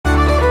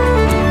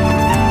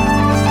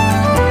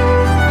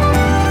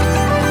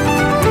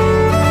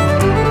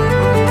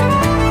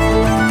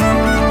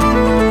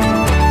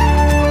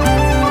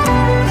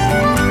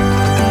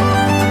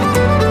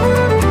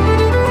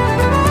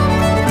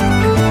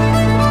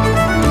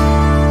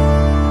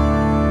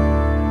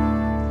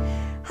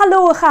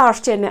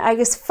Buachartin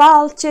agus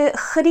fáilte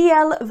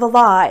chríal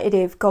bhalá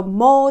idibh go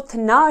Mòd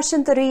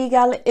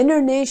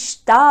Inbhir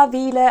Nis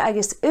dávíle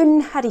agus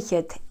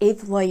unharichid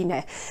iad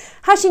leine.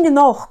 Tá sin na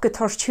noch go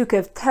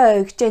torstúcah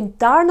teag den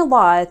darna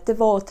lá de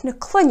bhót na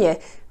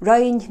clunne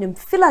roinnean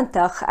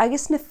filantach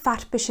agus na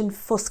farpa sin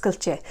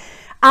foscailte.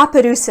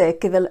 Aperúsa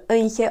go bhfuil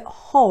aonche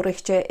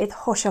háireachte iad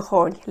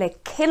thosacháin le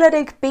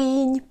ciileadh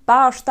bín,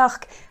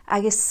 báirsteach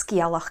agus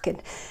scialachcin.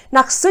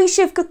 Nach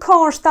suisibh go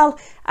córstal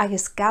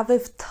agus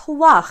gabhibh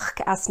tlach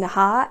as na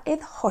há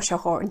iad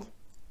thosacháin.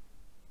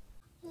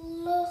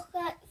 Look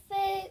at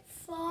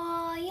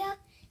fhea,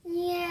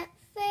 nie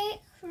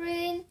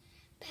cruinneachadh,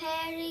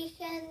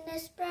 perich and the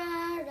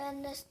sprar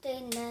and the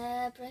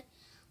Dimairt.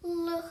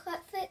 Look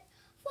at fhea,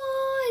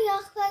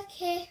 the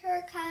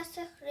ceithre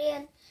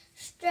casachrain,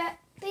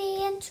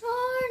 Strappy and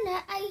torn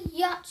a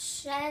yacht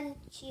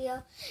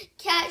shantia.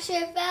 Catch a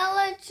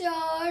vela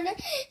jorn,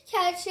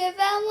 catch a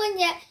vela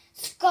yet,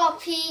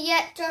 scoppy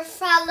yet, or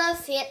falla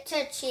fit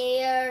to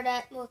cheer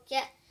at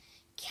mucket.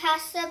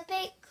 Cassa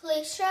big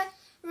clisha,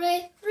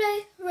 re,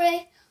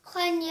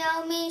 when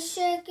you me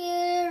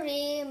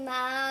sugary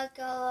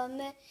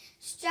magame,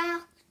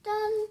 strapped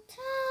on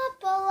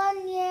table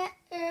and yet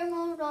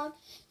ermoron.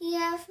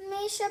 Yef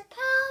me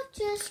shapal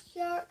just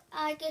York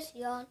agus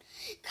yon.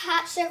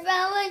 Catch a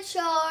vela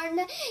jorn,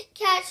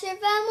 catch a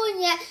vela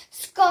yet,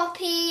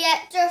 scoppy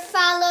yet, or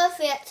falla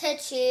fit to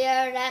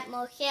cheer at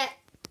mucket.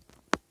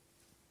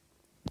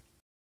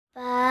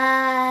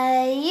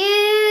 By you,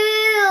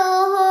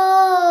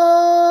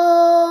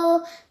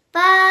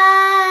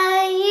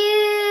 by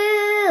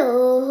you,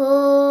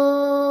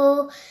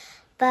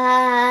 by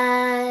you,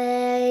 by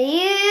you,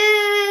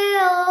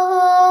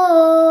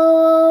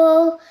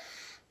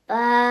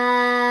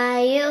 by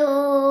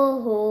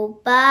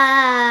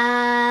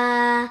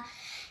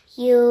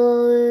you,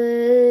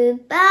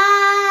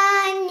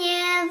 by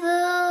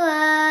never,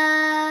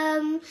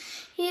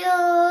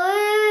 you.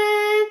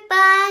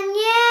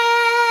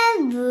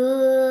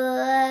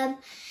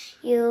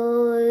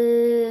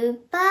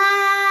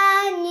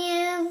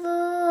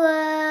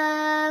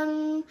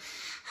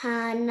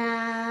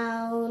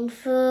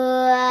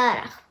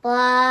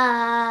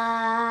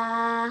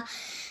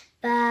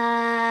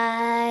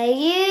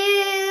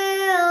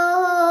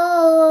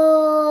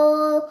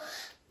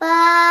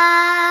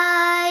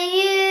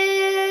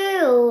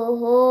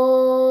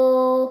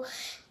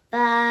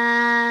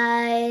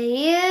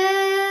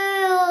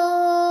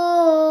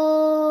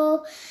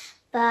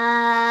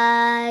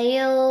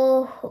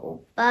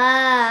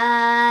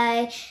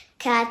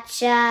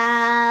 Catch a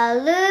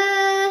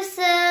loose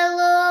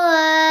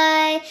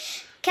loy,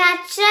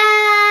 catch a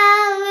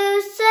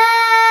loose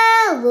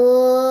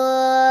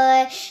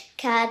loy,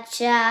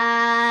 catch a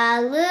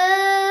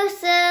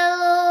loose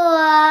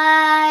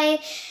loy,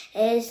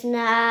 is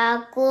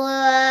not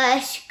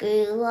glush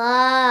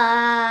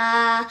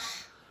gula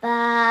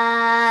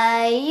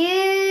by you.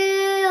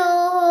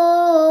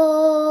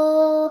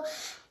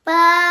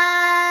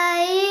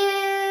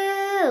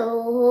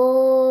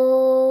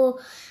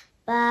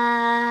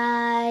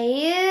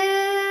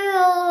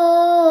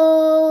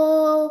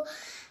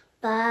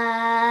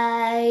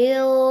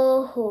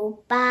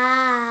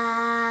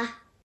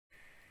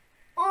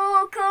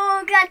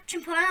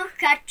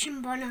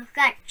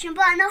 Catching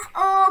bonach,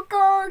 oh,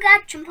 go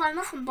catching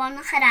bonach and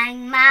bonach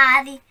rang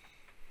maddy.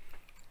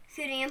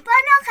 Cruinneachadh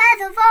bonach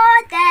as a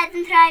void dead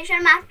and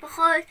treasure map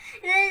behold,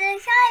 the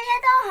shy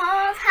at the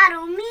half,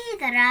 harrow me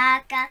the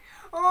raka.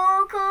 Oh,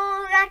 go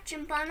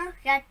catching bonach,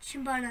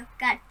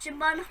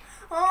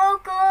 oh,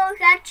 go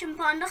catching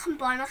bonach and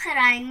bonach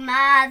rang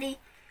maddy.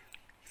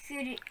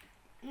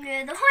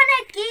 The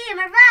hornet game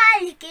a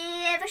rally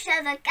gave a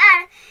shell the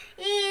car.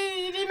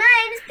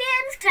 Dimairt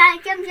spins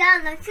crack and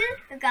yellow to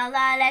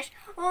galalash.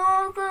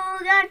 Oh, go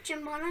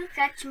catching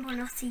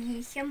bonach,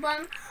 see him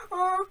bon.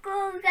 Oh,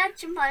 go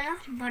catching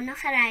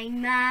bonach,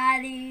 rang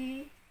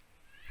maddy.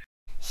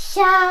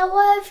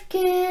 Shower of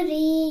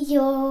goody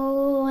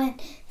yo.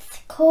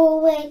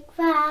 Coig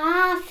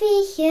rafi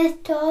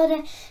hitore,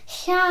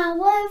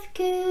 shower of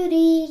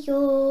goody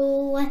yo.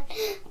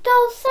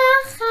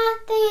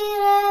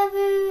 Dosachatire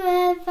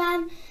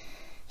vuevan,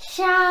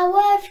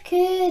 shower of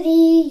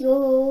goody yo.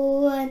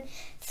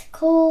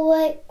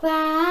 Coig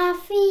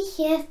rafi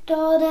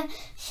hitore,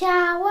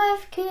 shower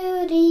of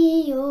goody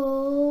yo.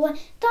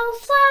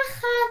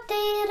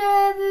 Dosachatire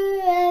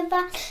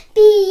vuevan,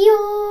 bio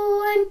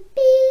and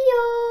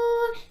bio,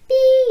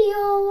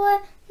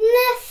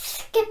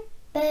 neskip.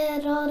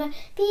 Pero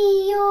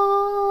bio,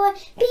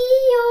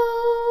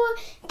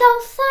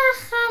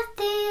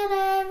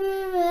 dosachatire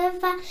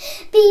vueva,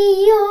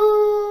 bio,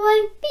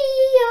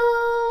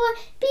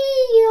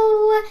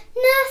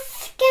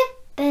 naske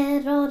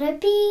pero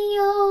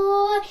bio,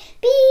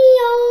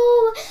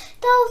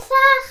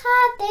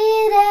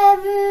 dosachatire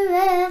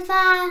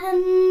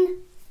vuevan.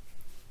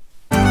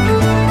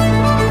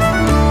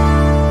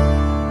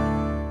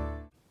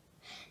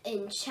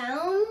 In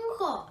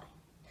Shanghai,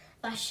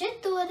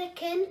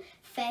 Vashdorkin,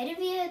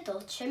 Fervia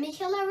Dulce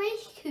Michael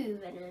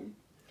Cruinneachadh,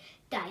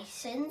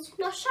 Taisbeanadh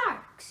no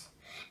sharks.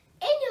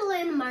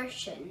 Inulin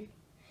Martian,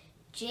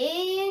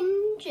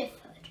 Jane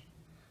Gifford.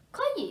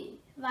 Coyu,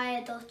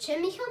 via dol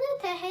chimichan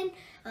a tehin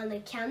on the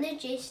canna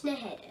jas na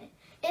hede,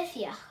 if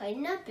ya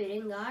na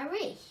buringar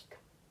reich.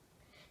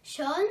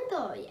 Sean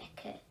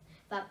Doyeke,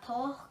 va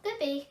pochge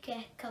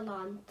beke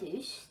kalan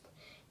dust,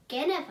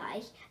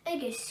 genevai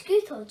agus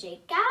scutalje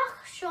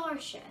gach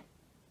shorshe.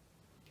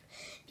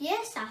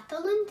 Bies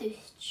atal an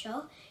dust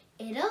sho,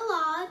 a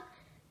lad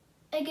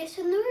agus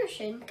an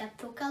nurshin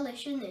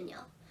compilation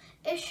inal.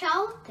 Is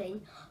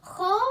shouting,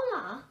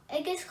 choma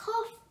agus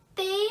chof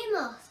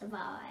famous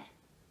about it.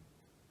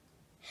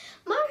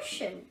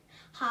 Martian,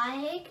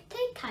 haig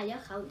te kaya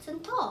counts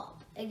and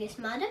top, agus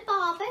mad a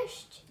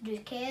babist, du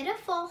keir a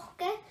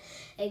fochke,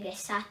 agus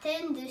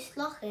satin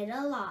dusloch a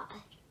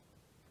lad.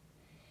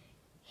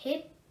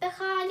 Hip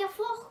beganja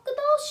fochke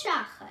dol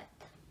shachet.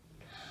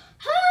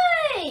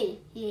 Hey,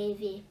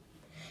 Yevi.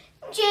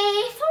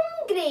 Jay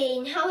from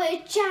Green, how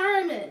a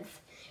Janov.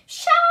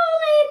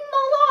 Charlie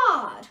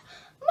Mollard.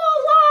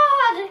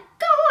 Mollard,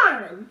 go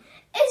on.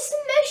 Is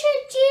Misha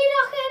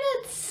Girach in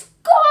het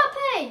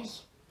scorpig?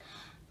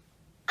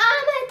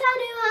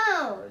 Ametanu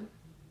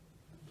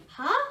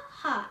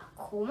ha,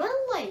 kom een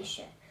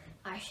leisje,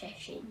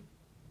 session.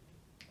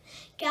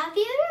 Gaf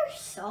je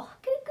soch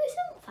gus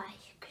een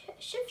vijf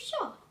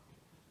zo.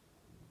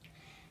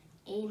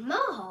 In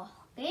mijn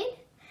hoogheid,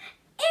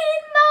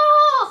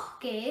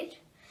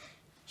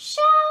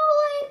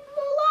 Charlie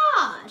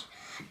Mollard,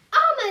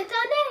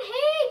 Ametanu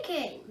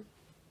heken.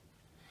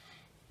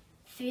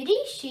 Fudi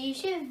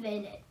Shisha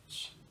Village,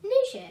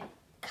 Nisha,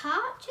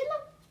 Karchila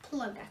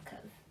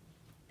Plugakov.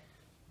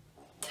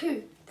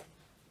 Tooth,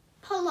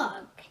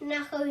 Plug,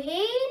 Nacho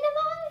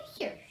Heinava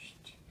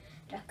Hirst,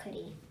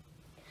 Rakari.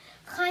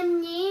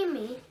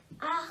 Chanemi,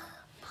 Ach,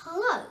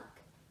 Plug,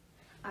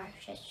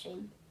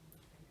 Arsessin.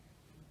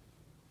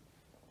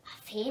 A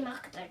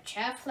Femach der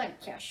Chaflag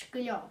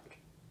Yashkulog,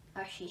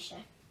 Arshisha.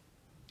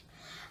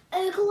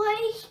 A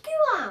gleich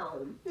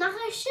guam, nach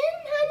a sin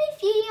hanny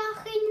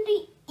fiach in the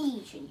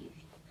Asian.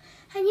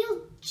 Han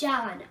you'll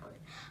jawan on.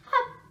 A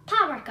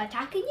power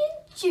attack in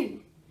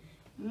you.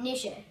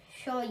 Nisha,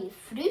 show you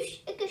frush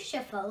agus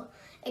shuffle,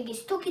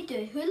 agus took it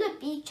to hula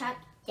beach at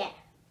yeah.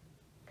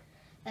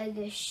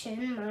 Agus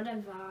shin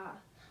madava.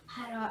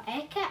 Hara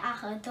eke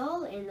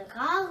achadol in the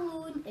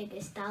galhoon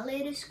agus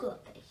dalere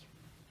scope.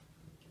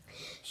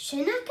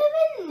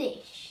 Shinaka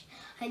nish,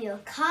 and you'll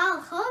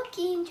call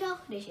Hawking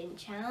Joffrish in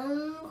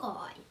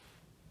Shanghai.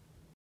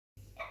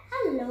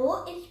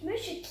 Hello, it's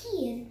Mr.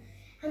 Keen.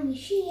 I'm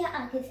Shia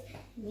agus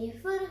me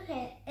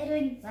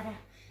furche vara.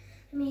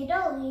 Me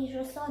dolly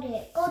is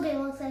sorry,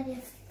 Godel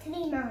agus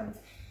 3 months.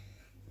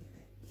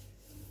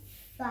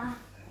 Va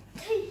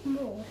typ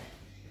more.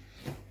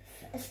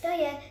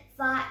 Stoje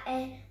va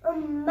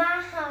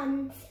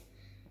mahans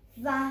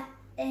va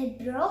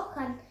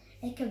broken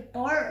like a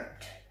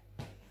bird.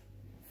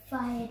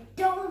 Va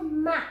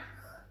don mach.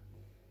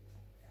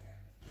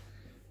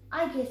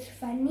 I guess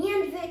va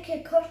nian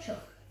vike kutcho.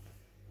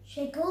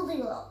 She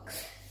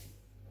Goldilocks.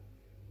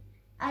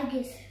 I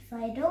guess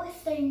 $5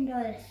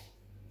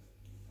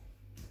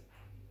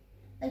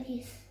 I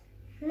guess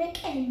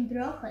Nick and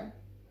broken.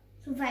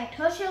 So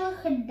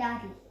 $5 and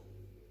daddy.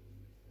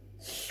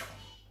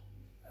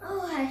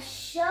 Oh, I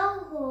shall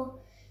go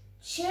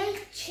check.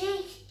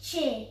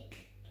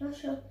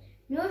 So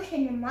no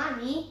shiny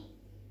money.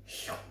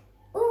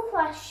 Oh,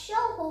 I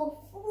shall go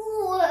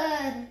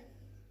forward.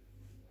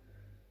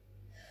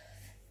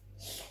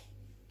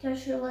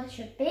 Just let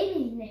your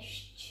baby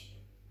nest.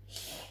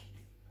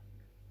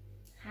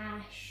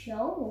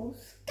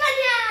 Shows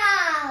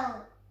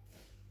canal.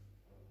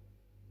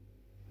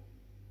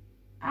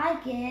 I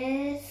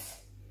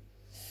guess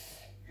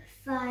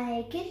if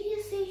I give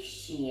you say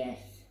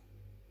shears,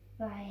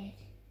 right?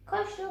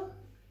 Casual,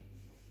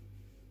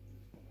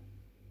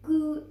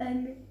 good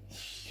and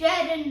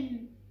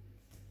shedding.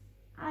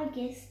 I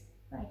guess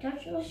I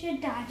touch your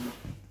daddy.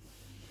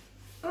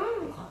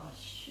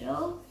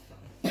 Show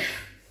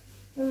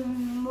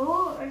some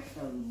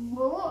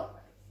more.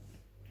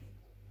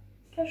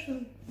 Just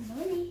some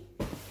money.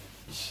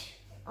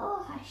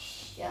 Oh, I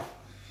show.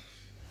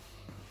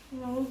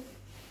 No,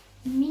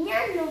 me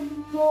no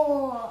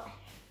more.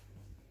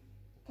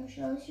 Just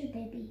show your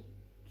baby.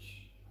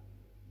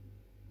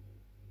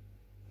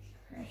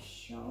 I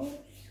show.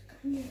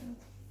 I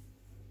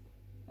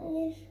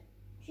guess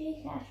she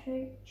has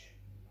hurt.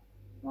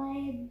 Why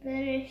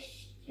better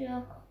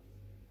still?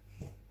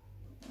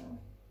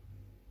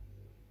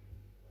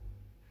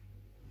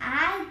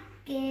 I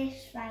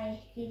guess I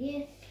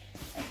could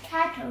a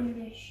cat on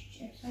this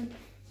just a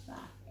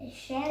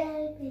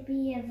shadow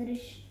maybe of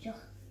this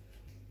just.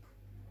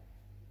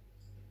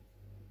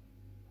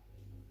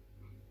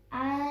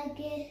 I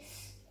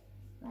guess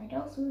my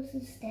dog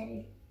was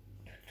steady.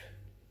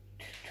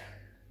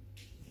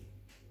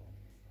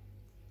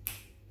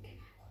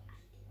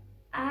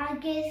 I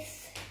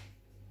guess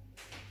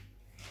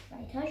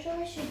my touch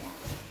or should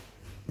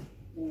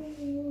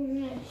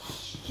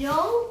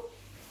show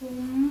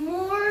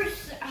more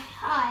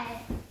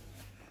high.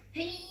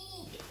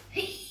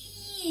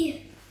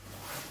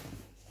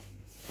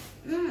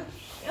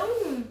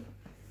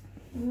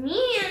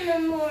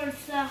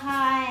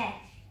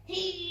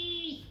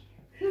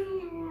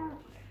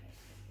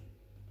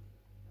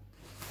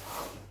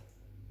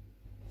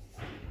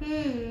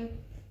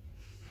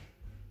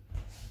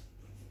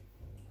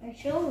 Ar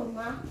seo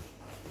ma.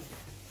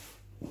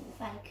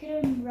 Ba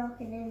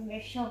Cruinneachadh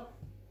mar seo.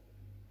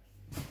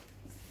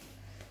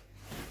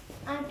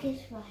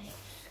 Agus ba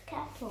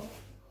scatol.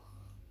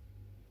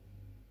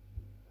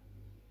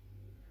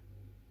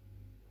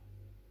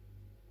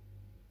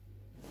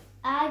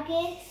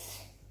 Agus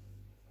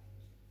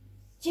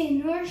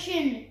Dinner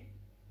sin.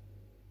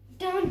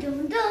 Dun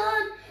dun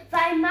dun.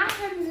 Vai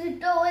machen ze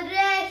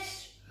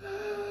doris.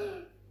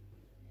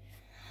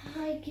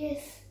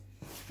 Agus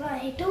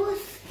vai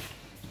dos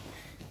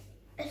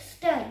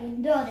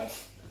stein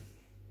doris.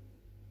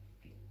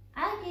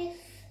 Agus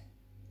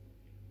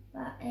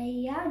va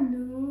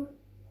janu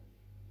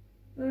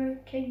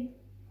working.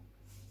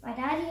 Va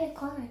daddy a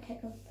corner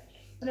tickle.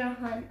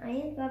 Brahan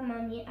I va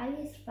mommy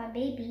agus va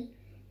baby.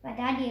 Va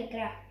daddy a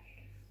gra.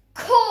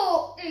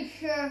 Ko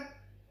isher.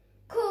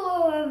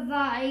 Ko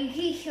vai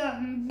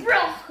hishem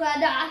brocha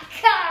da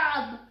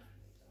cab.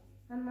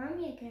 Va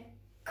mommy a gra.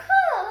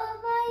 Ko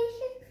vai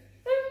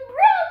hishem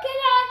brocha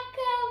da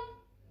cab.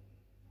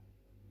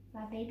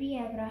 Va baby a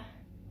gra.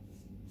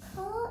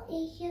 Ko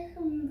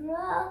ishem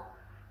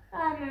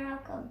brocha da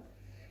cab.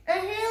 A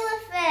hele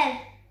fed.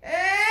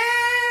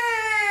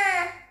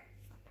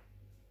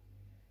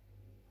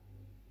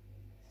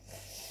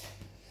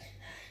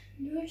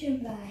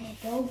 Nugent by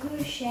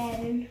Dogger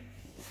Sharon.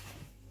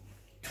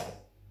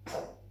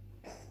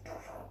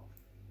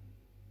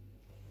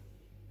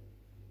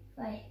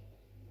 Vai.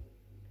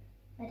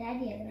 Vai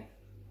daddy.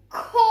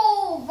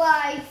 Ko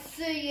vai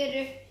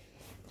syr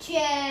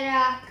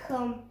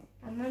Cherakum.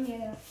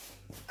 Ammonia.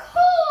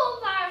 Ko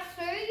vai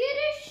syr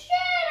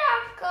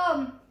Cherakum.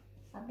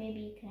 A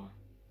baby gra.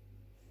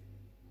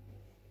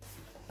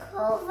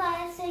 Ko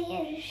vai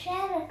syr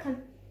Cherakum.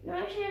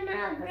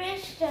 Nugent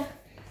brista.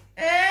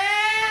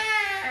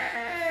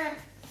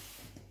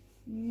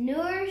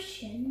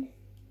 Nursen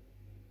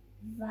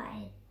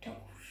vai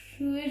doch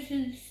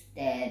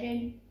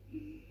sterren.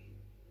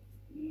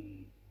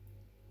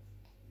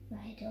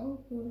 Vai doch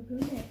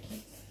gurulaki.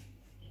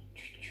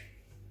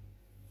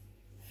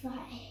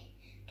 Vai.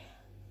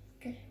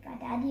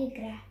 Gadadi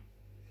gra.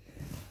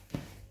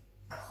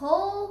 Ko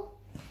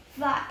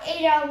va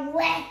era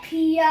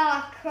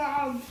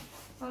lepiacum.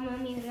 Mamma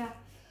mia.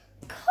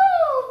 Ko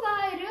va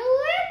era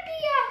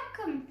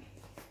lepiacum.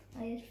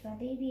 Is va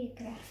baby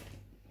gra.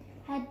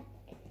 Had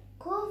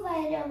ko va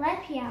era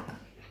lepiacum.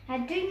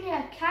 Had dunja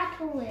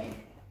catolin.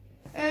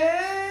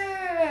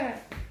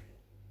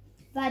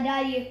 Va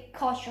daddy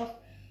kosho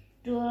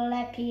do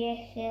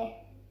lepiache.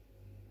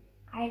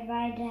 I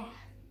va da.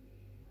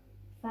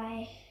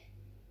 Vai.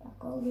 Va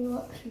go do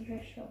up to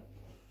show.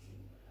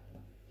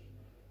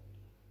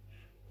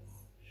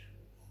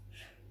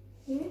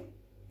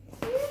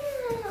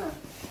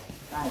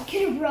 I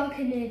could have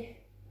broken it.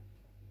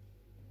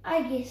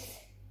 I guess.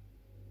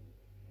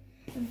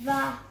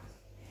 Va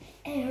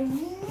and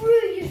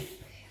really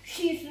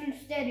she's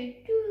steady.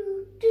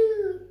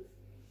 Do.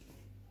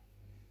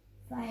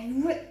 Vai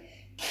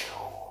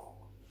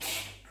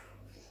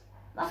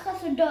Wat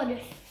gaat er dan?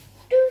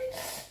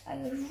 I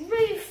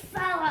really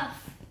fell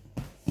off.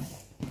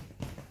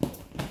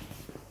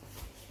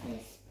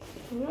 This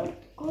road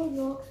goes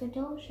off the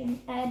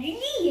ocean and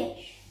yes.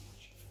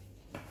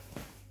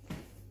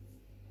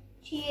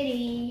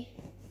 Cheery.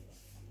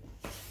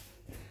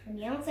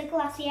 Andiamo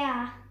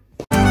classe.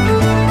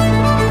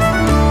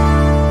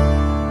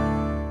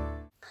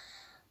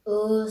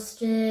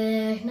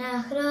 Oster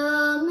nach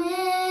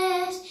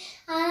Romes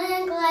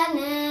an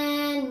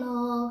glennen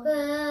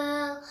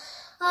mogel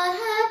or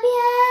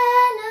habia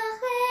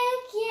nach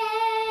ekje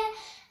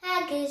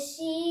agesiel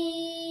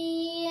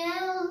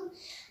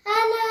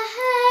an a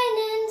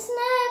heinen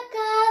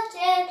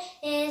snackaften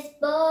is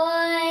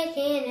boy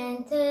hidden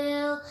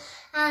till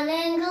an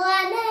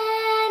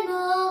glennen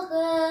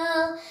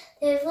mogel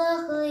the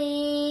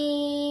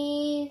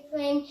vlogly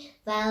ring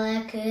vala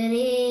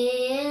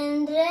kurin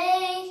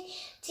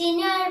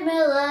Tinar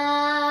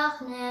melach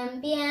nem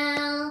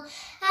biel,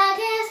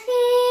 agus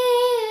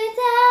chiud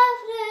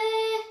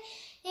afrug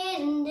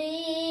in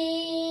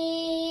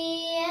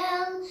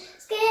diel.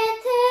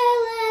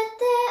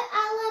 Sketelete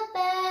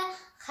alabe,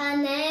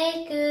 chane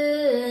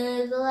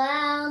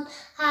guglaun,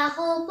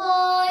 hachel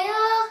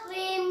boyoch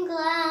vim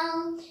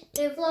glaun,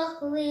 de vloch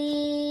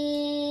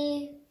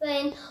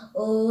liefen,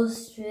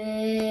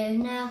 ostrug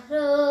nach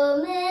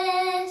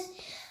Romes,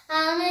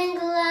 an en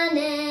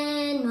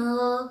glanen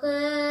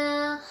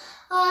mogel.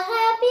 Or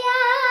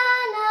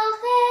habian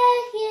och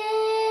ekje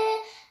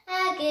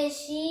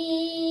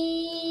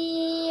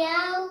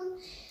agesiel.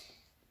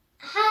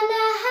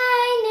 Hanna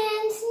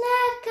heinen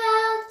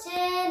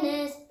snackouten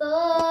is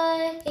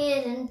boy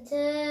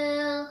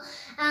until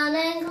an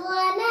en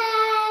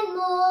glanen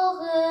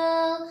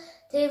mogel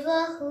de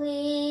vlog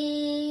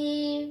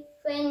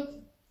liefen.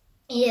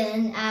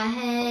 In a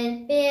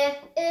head big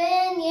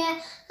in je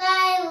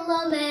geilo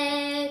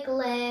meg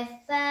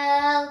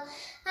lefel.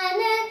 And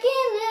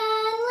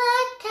again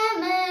like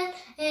kamen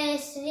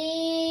is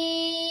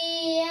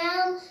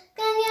real.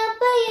 Kan je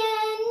bij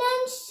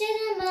en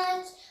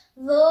cinemat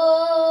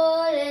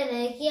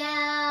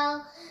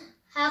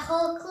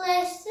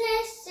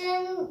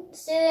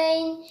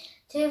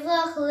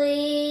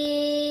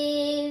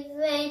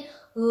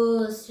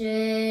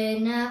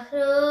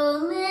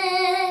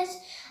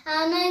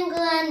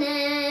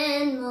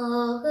glennen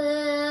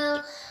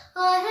mogul,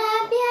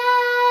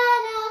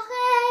 omhaidhean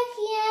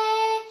fhea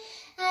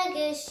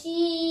agus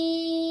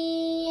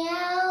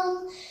sian.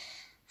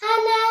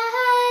 Hanna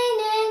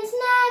hainens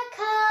na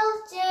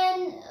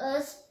cultin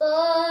us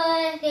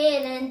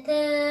boilen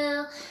til,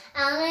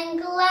 an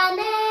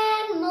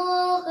glennen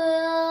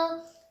mogul,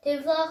 de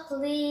vloch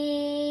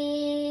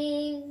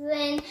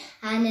lieven.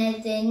 Hanna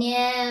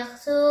dinech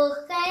zoch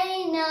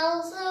keinal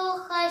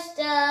zoch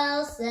astel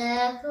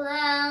zich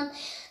laun.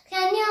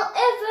 Can you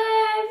ever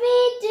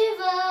read the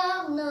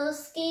no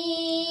skian?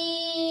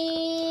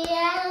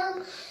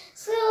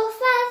 So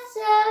fast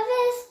of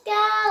his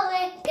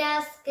gallic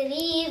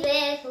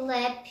gascrivech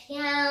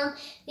lepian.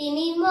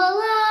 Vini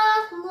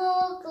molach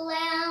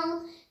moglaun,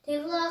 de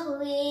vloch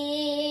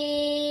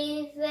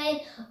lieven.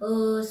 O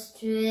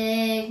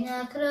strig na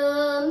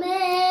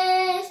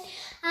Cruinneachadh,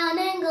 an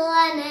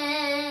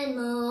glennen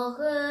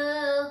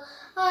mogul,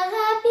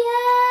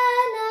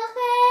 omhaidhean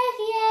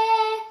fhea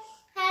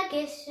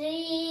agus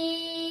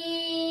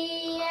sian.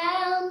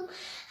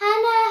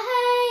 Hanna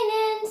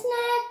hainens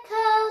na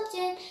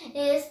cultin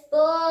is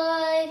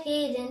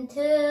boilen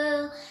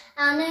til,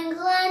 an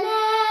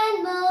glennen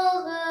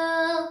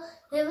mogul,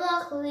 de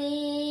vloch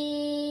lieven.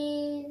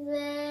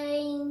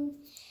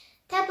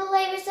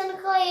 Tappelavers on the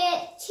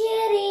quiet,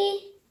 cheery.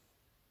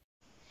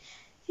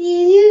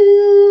 Filiú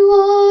ó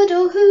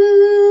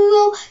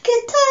húó,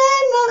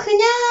 gyda'r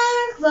mochyn ar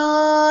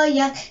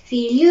fwyach.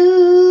 Filiú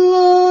ó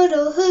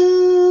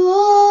húó,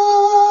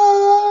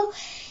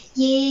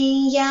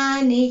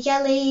 ian y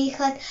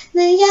ialichad,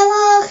 na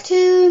ialach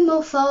tu mo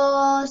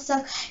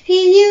ffosach.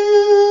 Filiú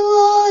ó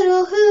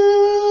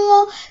húó,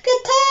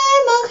 gyda'r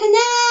mochyn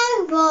ar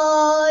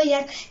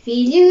fwyach.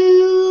 Filiú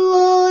ó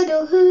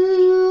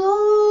húó,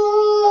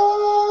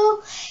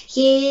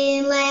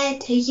 ian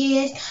let y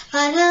ys,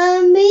 ar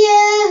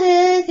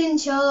ambiach yn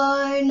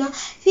siorna.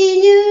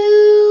 Filiú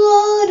ó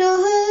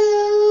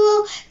húó,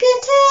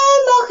 gyda'r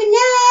mochyn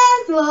ar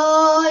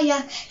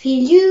fwyach.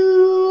 Filiú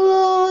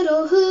ó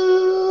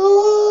húó,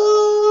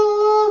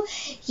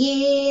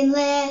 ian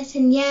let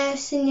yn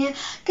iasyn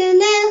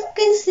gynelch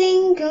yn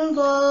sing yn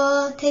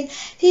fotyn.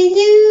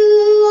 Filiú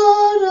ó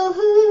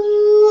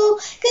húó,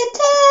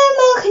 gyda'r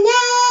mochyn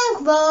ar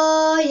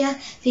fwyach.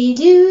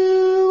 Filiú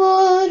ó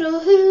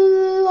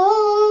húó,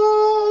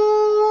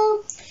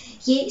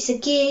 Yes, a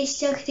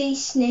geisach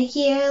rhys na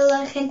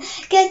hirlach yn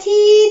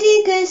gatir I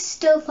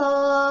gystal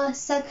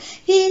ffosach.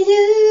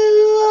 Filiú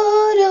ó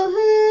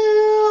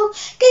húó,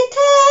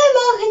 gyda'r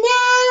mochyn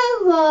ar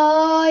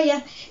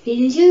fwyach.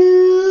 Filiú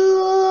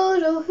ó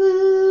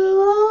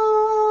húó.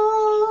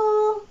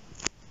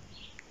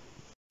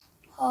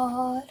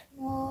 Har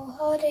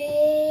mohore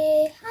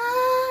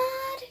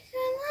har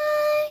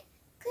chynai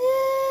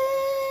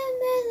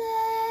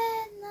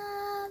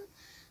gymylenam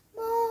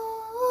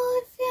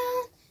mor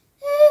fian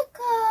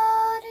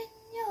ygor yn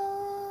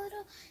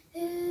ioro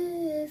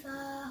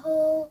yfaho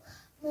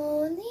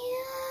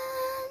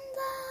monian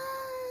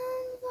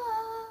dan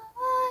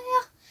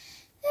faiach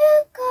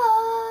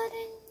ygor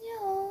yn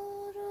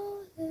ioro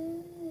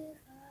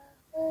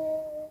yfaho.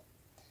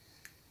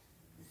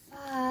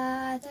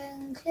 Fad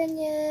yn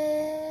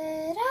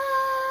clynyrach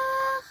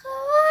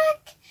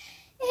ac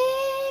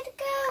i'r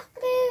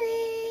gachryw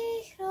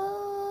i'ch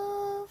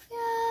rofiadau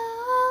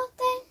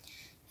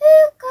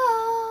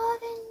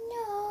ygor yn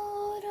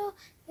ioro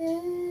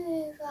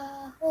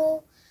yfaho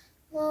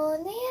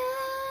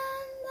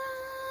monian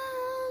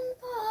dan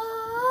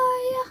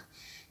faiach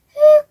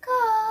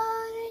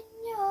ygor yn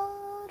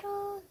ioro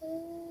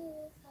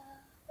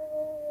yfaho.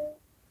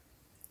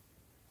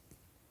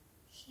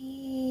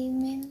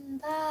 Hymyn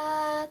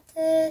bat y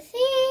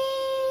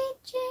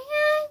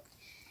ddidgein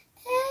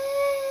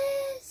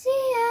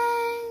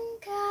ysien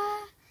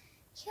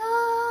galliolich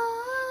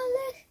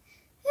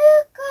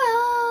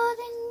ygor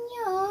yn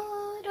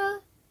ioro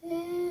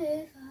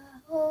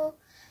yfaho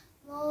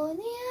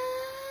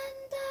monian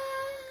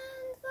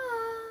dan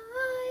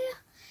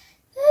faiach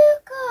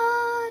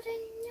ygor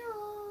yn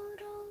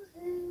ioro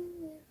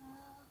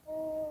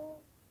yfaho.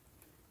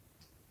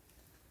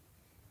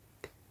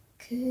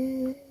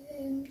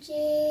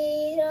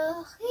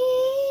 Cymdirach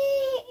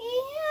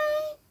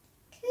i'n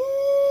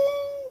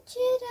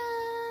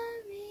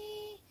cymdirami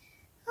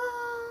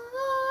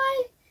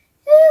oel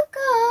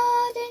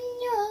ygor yn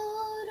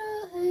ioro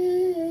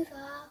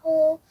yfaho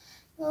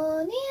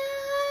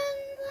monian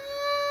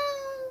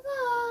dan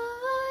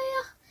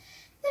faiach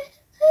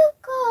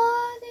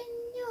ygor yn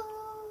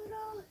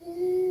ioro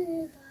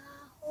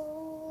yfaho.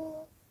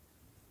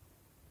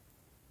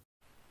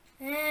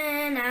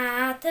 Yn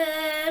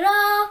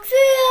aderog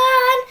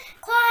fy'n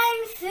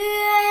claim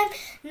fy'n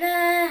na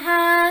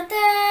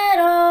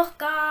haderog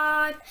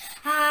gaib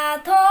a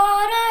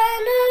tor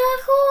yn y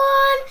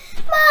chwan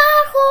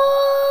mae'r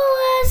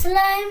chwys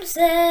leim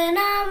sy'n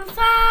am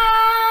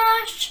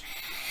ffas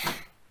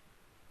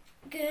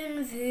gyn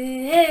fy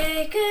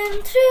gyn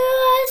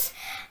trwys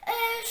y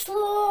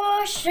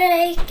slwr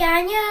sreik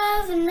gan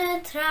yfn y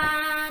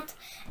trad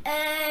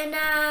yn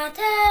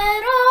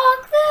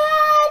aderog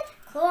fy'n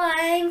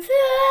claim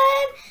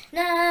fy'n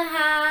na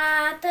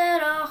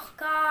hatar och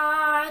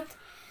gard.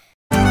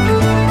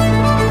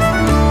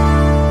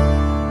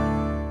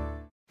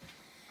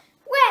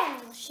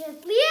 Well, she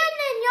blian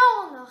en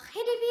jonach,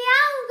 hidde vi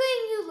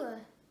aangein jule.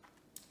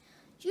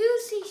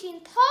 Juicy sin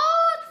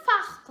tod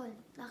fachkun,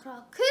 nach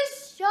ra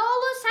kus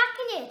jolo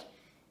sakenir,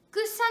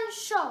 kus an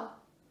show.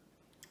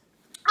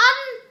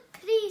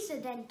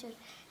 Unprecedented,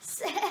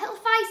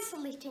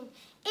 self-isolating,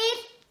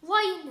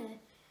 roinnean.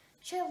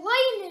 She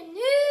roinnean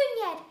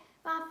nu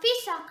ma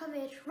fisakum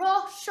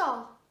rá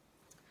show.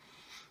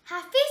 Ha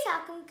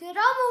fisakum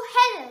guramu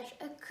henner,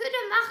 a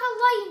kudamach a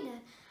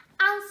roinnean,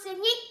 an St.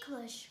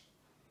 Nicholas.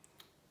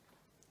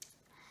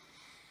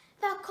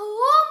 The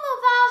Coloma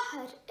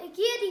Vaher, a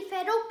giri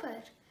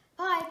feroper,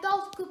 by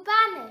Dolph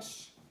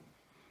Banish.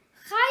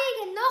 Ga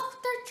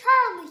nochter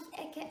Charlie,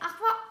 eke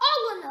aqua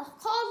alle nog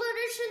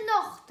cholerische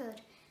nochter.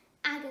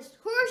 Agus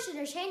hoerse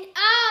er zijn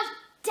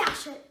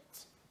dash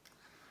it.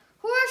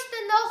 Hoers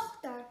de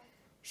nochter,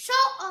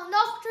 shot a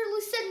nochter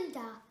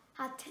Lucinda,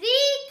 ha 3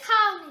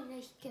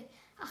 kaninike,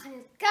 ach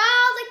een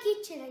gale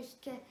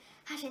kitcherike,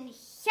 ha zijn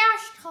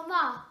gerst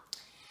gemaakt.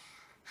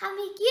 Ha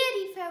mi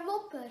giri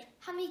vermopper,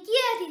 ha mi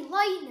giri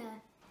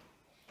leine.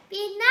 Bi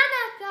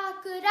nana ga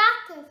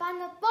gurake van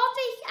de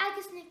botig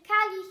agus ne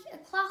kalich a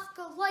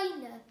klachke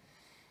leine.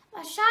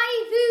 Ma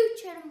shai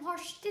vucher hor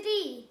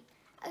stri,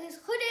 agus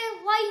goede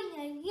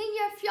leine in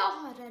your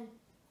fjoheren.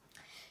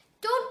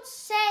 Don't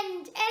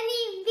send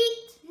any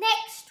meat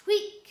next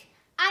week,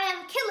 I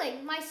am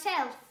killing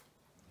myself.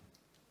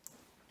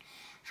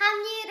 Ha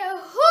neer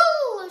a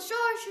hole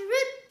George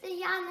Root the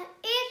jane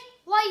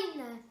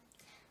leine.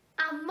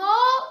 A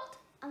malt,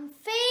 an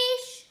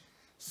fish,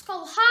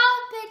 skull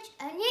harpage,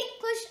 an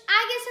English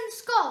agus an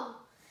skull.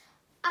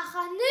 A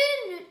ga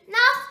nu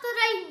nach de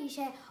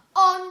reinische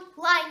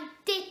online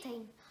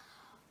dating.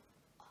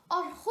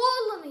 Or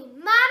holemi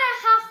mara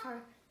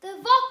hacher, de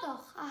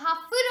wotoch a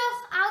ha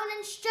fudoch aan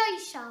een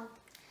stuisal.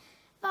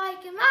 By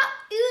gemak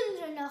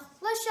undre nog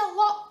lusje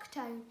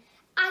lockdown,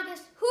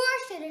 agus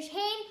hoersiders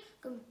heen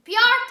gum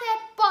bjarte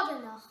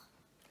bodenoch.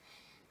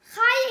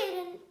 Ga je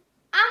een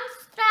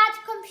Amstrad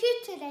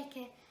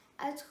computerrekke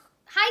uit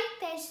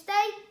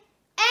Taisbeanadh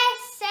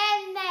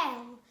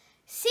SNL,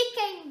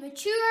 Seeking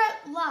Mature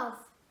Love.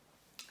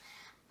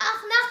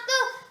 Ach nach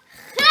de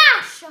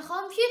grasje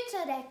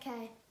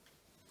computerrekke.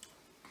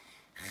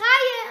 Ga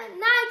je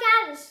naar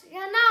garis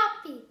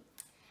ganapi,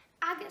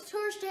 agus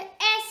hoors de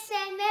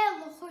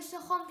SNL hoors de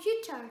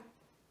computer.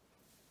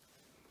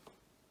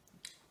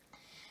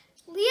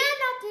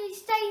 Leonard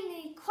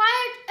Stein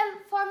required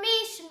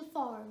information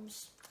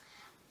forms.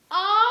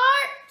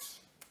 Art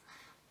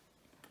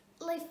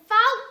le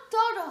fout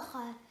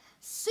dorige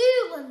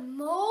sulen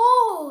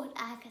moord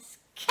agus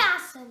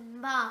kassen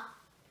ma.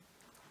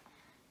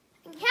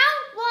 En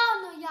count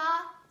one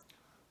ja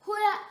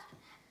hoe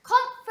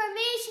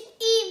confirmation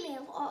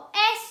email or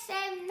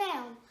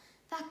SML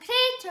dat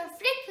creator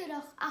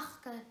flikkerig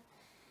achter.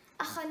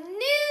 Ach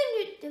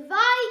nu de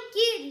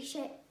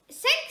girische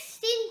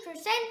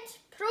 16%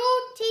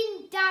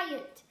 protein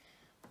diet.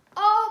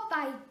 Oh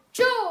by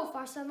Jove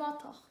for some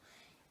motoch.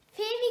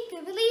 Femi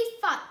gyfli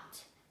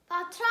fat,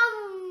 fa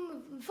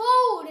tram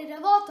fawr i'r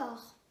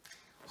fotoch.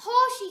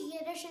 Hosi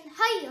hier is een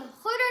heie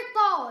chwrdd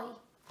boy.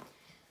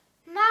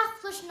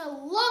 Machlus na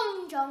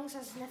long johns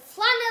as na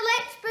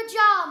flannelette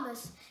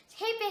pyjamas.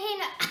 Hepe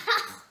heen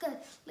achge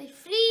le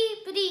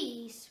free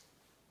breeze.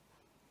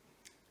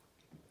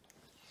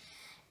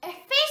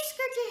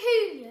 Fisker de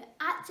hune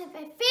at de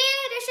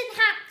beveer is een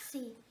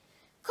haxie.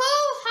 Ko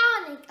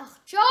hanig ach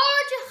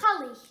George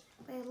Hallig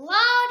bij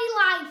Ladi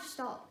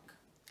Livestock.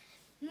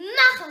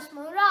 Nachas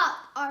morat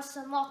ar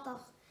sa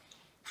motoch.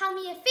 Ha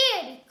mi a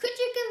féri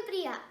kutje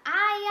bria,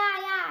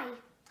 ai,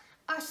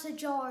 ar sa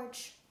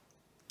George.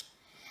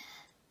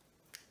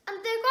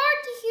 And de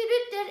gorti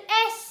hirutter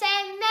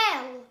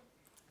SNL.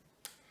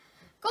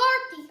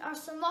 Gorti ar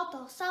sa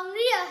motoch, sam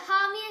ria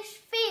ha mi a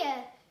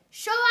fhea,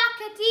 show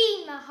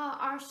academa ha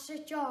ar sa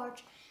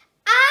George.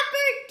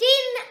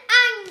 Aberdeen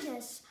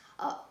Angus,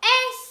 o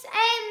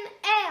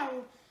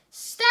SML,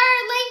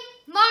 Sterling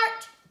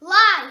Mart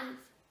Live.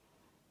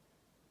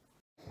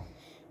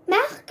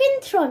 Mach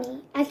gyn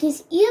troni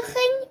agus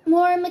ilchyn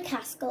mór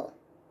McCaskill.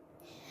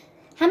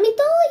 Ha mi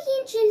dal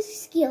hyn sy'n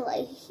sgil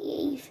ei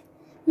hif,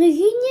 my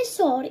hynny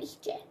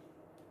sorichte.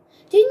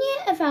 Dynne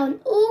a fawn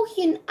o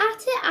hyn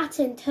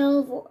ate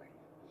tylfor.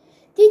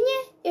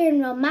 Dynne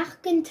no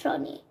mach gyn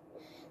troni.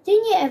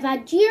 Dynne a fa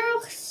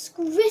giroch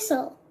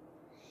sgrissel.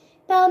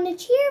 Bawn y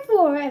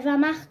tirfor a fa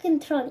mach gyn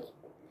troni.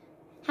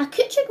 Ha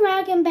kutje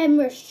gragan ben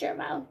myrster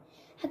fawn.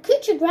 Ha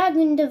kutje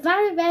gragan de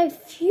varvev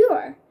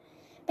fjur.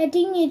 Ba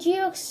dinge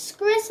giroch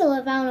sgrissel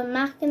a fawn a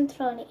mach gyn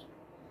troni.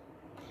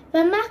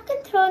 Fa mach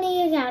gyn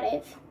troni a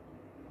garif.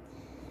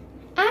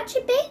 At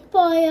je big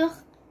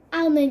boyoch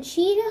al men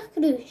shirach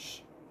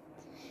grúis.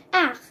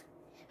 Ach,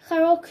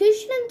 charo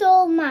cúslan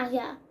dul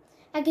maia,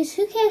 agus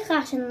húché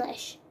chasan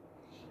leis.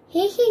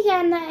 Héchi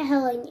ganna a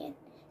helainin,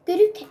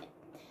 gurúke,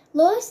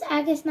 lois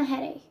agus na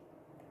herrig.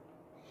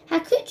 Ha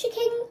cútse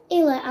king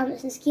ile an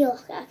san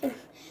skílach agan,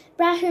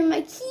 Brahur ma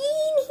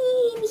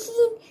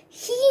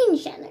heen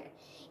shanner.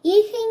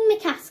 Ieching me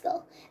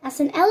caskel,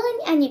 as an ellen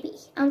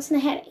anyabi, ans na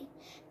herri.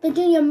 But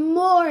do you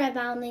more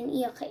about in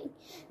ieching,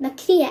 na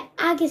cria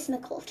agis na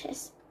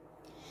cultus.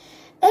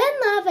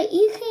 Lava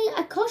ieching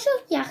a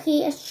kosho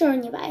yachi as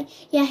shornibai,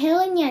 ya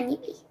helen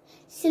yanyabi.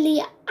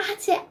 Silly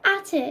ate,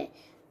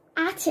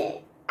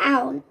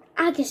 aun,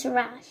 agis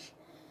rash.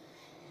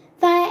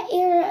 Va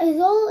a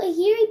rol a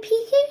yeri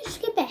pike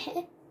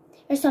skebehe,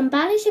 some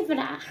banish of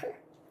vrager.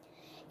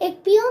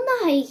 Ik beel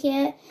na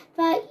heige,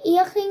 va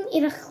ieching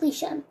a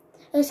chlishan,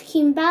 as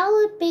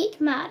kimbala bake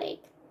marig.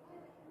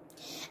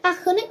 A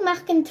chunig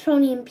machen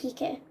tronium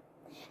pike,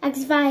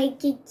 ax vai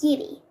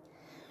gigiri.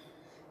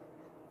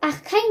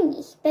 Ach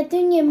keinig, dat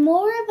doen je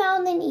more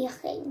about in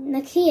ieching, na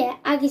cria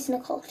agis na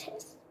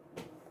cultus.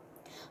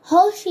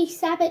 Hol she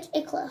sabbat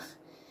iklach,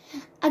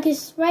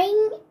 agus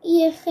rein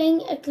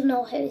ieching a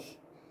gnohig.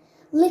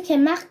 Like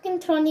machen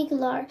troni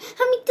galar.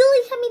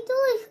 Hamidulich,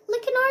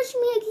 like an arch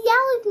me ag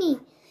yalagni.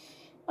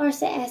 Or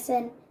se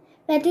essen,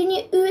 va doen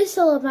je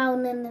uisel about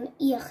in an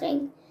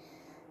ieching.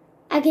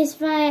 Agus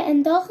vai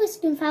en dochus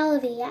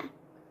gumfalavia.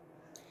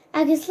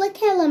 Agus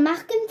like la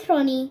machen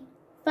troni,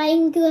 vai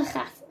in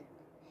guachassen.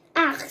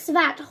 Ach,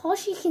 zwaat,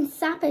 hoshich in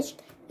sappish,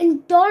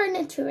 en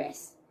dorne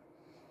tourist.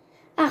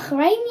 Ach,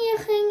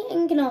 reinieching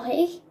en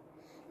gnohig,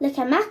 like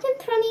a machen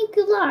troni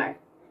gular,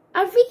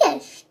 a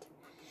riest.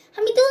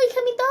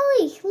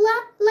 Hamidulich,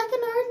 like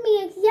an ard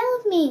me, ag yell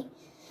of me.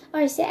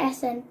 Or se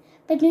essen,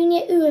 but doen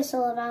je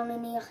uisel about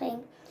in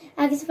ieching.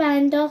 Agus vai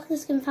en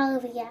dochus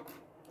gumfalavia.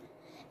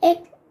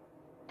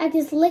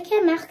 Agus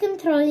like machen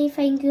troni,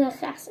 vai in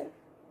guachassen.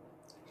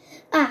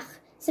 Ach,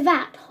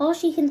 zwaat,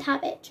 hoshich in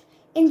tabbage.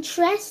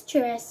 Interest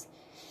tourist,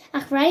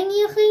 ach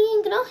reinieching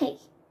en gnohig.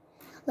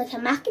 Like a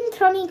mackin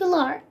troni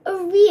galar, a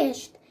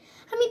riest.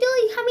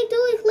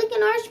 Hamidulich, like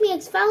an arch me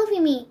ex falvi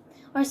me.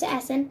 Or se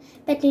essen,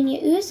 bet doen je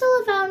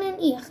uisel avon en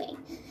ieching.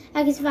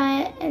 Agus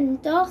vai en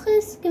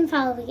dochus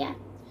gumfalvia.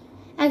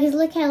 Agus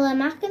like a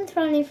mackin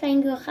troni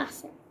fein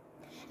guachassen.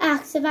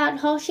 Ach, se vat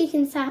hoshich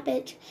en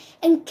sapage,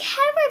 en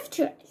kerev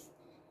tourist.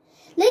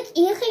 Like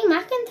ieching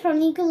mackin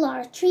troni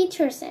galar, 3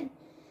 tarsainn.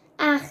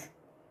 Ach,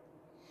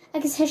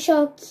 agus he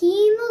seo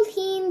címal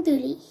hín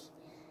dúlí,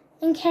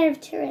 an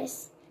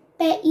ceirteris,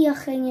 be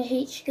ieching a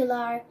húch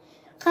galar,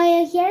 cha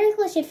a ghearg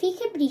leis a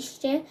fiche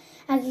bríste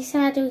agus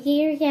had ó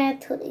gheargad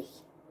tulí.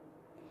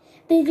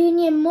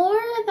 Bedúne mór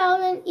a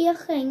bhán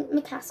ieching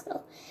me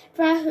cascal,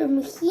 brachur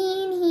mu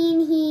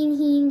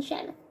hín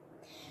sena.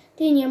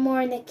 Dúne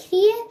mór na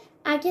cria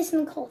agus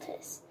an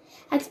cultus,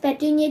 agus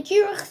bedúne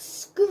dúrach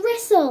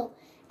sgrissel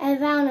a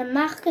bhán a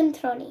machcan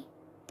troni.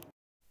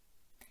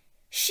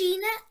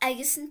 Sína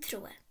agus an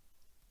trua.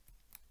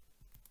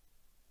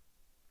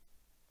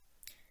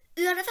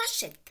 Uar a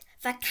fasid,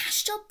 va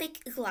castel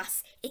big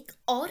glas ag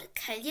or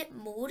caile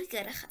mór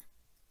gyracha.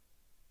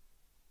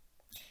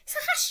 Sa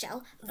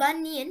castel va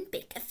níon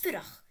big a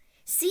furach,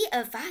 si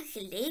a va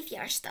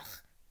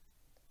geleefjaarstach.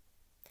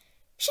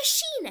 Se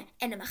sína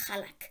en am a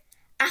chalak,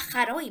 a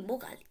charoi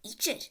mogal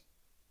idir.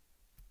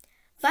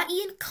 Va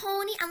i'n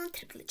coni an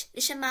triplet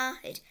lys a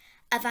mahir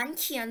a van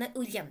ciana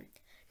uliam,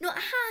 no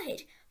a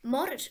hahir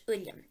morir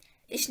uliam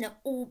lys na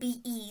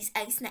OBEs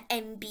agus na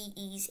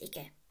MBEs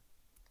ige.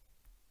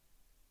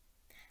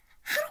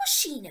 Haro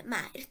sína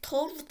ma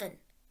torldan,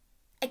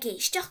 a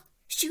geistach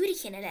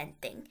siúrichin a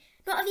lenting,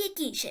 no a vi a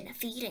geishin a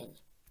fíring.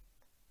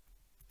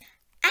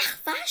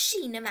 Ach va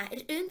sína ma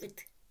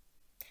unrud,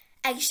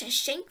 agus a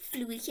sin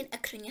flúrichin a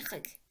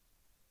Cruinneachadh.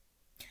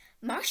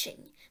 Mar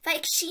sin, va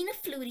ag sína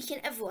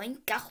flúrichin a bhóin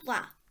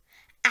gachwa,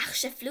 ach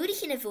se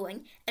flúrichin a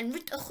bhóin an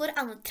rud a chur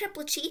an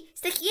tripletí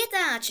sta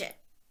chéadáide.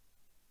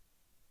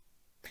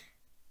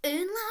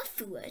 La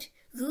fuair,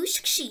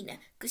 gúsk sína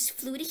gus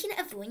flúrichin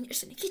a bhóin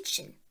san a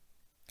kitchen.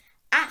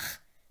 Ach,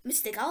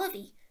 Mr.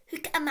 Galvi,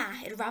 hug a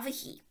mahir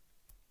ravahi.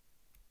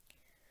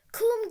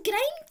 Cwm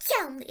grain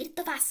ciawn i'r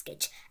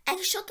dafasgyd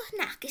ag siodoch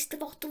nagis dy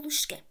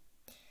fotolwsge.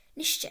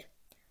 Nisje,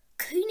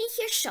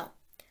 Cruinneachadh sio,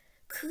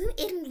 cwm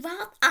i'r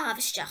rad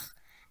afysjach,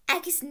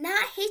 agis na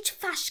heich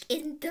fasg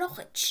i'r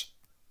drochach.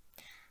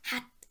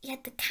 Had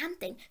dy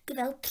canting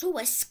gyfel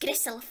trwa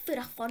sgrissel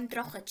ffyrach von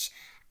drochach,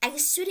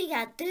 agis sŵrig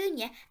a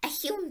dynja a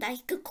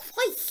hiwndai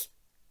gygwaith.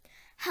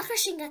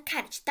 Hachrasing a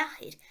carriage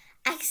dahir,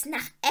 agis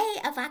nach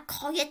a va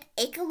coiad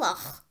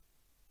egelach.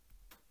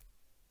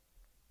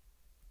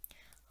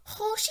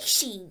 Chósich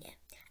síne,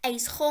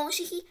 agus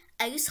chósichi,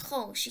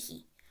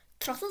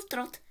 trottel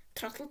trot.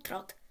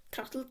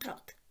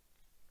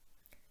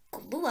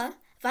 Glua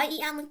va I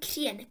am an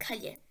cria na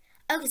caile,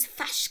 agus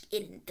fasg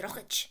i'n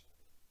drochach.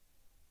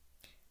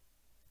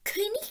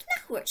 Cúnig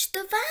na huirt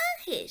do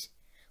bhahir,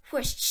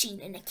 huirt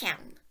sín in a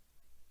ceann.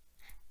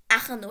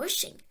 Ach an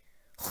orsing,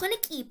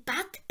 chunig I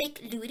bad big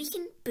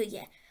lúrichin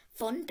buie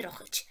von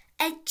drochach,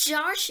 a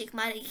jarsig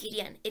mar a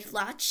girian i'r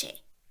laad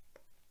sé.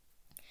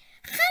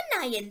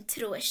 Chanaien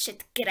troes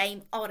het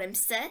graim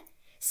ormse,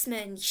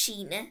 smyn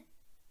síne.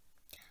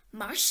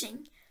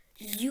 Marsing,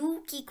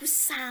 liúgi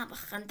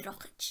gwsabach an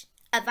drochach,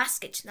 a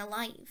vasgach na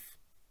laif.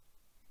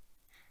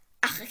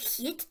 ach a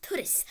chiad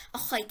turis a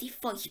chuid I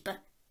foibe,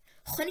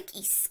 chunig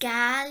I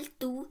scail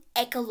dú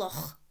ag a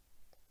loch.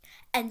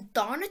 An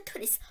darna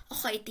turis a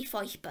chuid I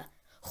foibe,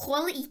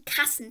 chwala I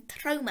casan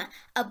trauma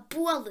a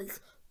bwalwch,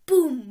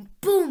 boom,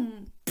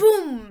 boom,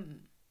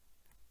 boom.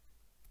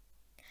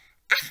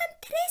 Ach an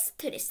tres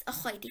turis a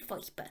chuid I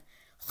foibe,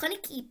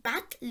 chunig I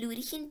bad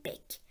lúrichin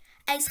big,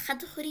 eis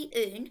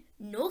chadachuri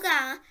no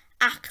ga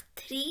ach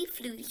 3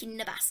 flúrichin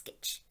na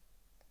basket.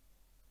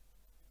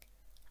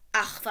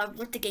 Ach war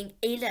rutteging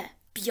eile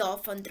bia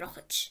van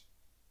drochich.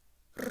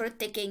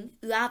 Rutteging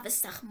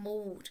uavesach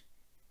moor.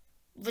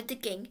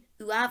 Rutteging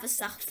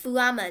uavesach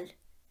fuamel.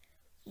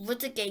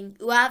 Rutteging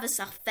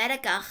uavesach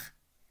verregach.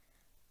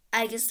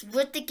 Agus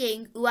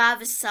rutteging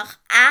uavesach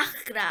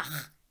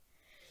achgrach.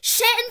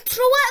 She en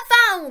troe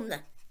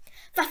vaun.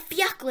 Va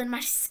fiaklen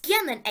maar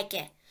skianen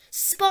eke.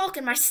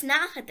 Spaken maar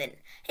snaheden.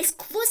 Is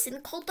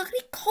klussen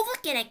koldagri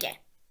kovaken eke.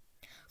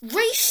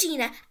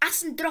 Reisine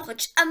as een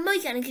drochich a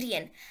muigan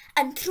grien,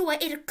 en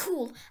troe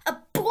cool,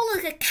 a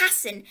bollige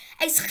kassen,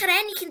 eis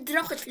grennigen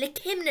drochich lik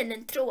himnen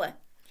en troe.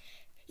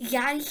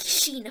 Jarig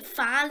sine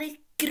fale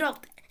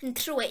grot en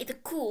troe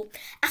cool,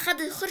 a ga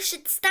de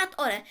gursit staat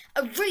ore,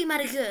 a rui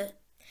maar ge.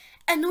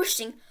 En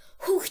noorsing,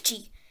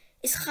 hoogtje,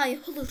 is ga je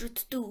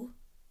hullerut doe.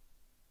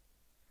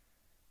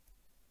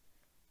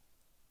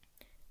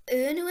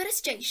 Uur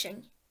is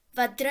jaising,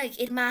 wat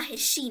druig mahir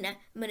sine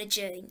munne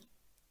joing.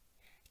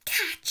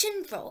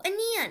 Catchin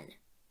roinnean.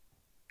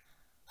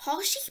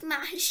 Hoshich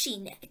mahir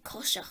sine I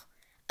koshach,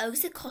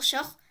 aus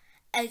koshach,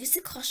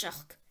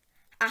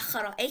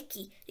 achara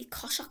eki I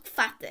koshach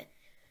fatte,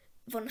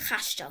 von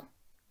chastal.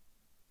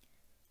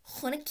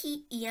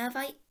 Choniki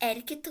iavai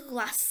erget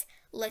glas,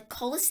 le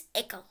colis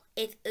ekel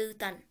id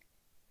udan.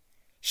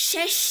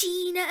 She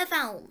sine a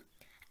valm,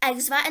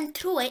 aus va en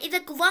troe I de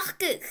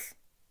glachguch.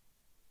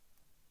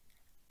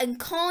 Een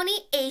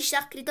koni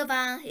eishach rid o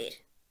vahir.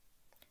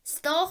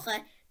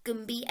 Stoche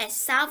gumbi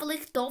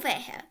safelig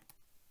dovehe.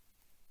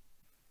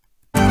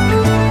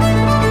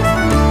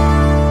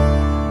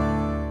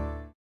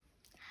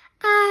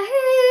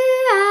 Ahu,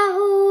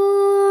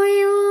 ahu,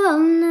 you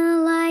wanna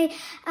lie.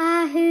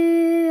 Ahu,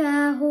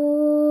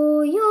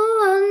 ahu, you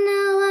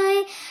wanna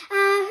lie.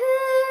 Ahu,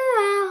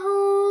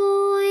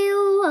 ahu,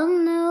 you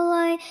wanna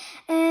lie.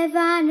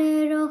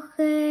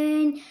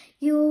 Evanerochen,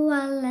 you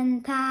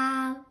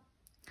allental.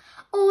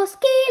 O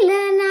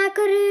skillen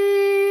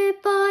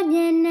grupan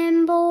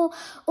embo,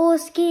 o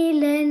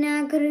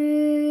skillen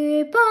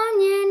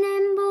grupan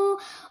embo,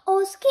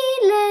 o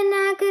skillen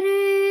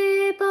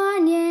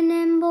grupan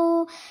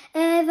embo,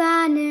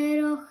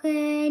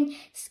 evanerochen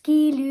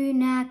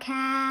skiluna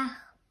kach.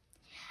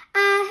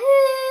 Ahu,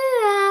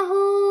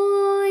 ahu,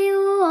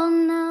 you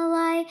wanna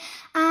lie.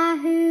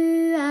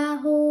 Ahu,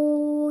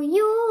 ahu,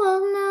 you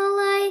wanna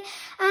lie.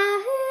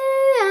 Ahu,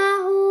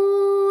 ahu,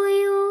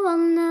 you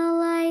wanna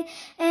lie.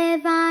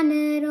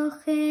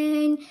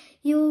 Evanerochen,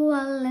 you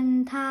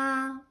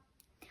allental.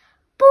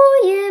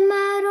 Boeie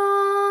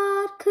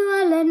maror,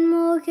 kualen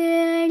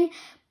mogel.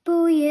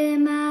 Boeie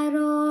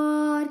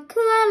maror,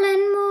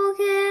 kualen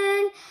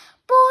mogel.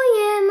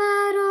 Boeie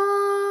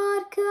maror,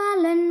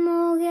 kualen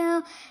mogel.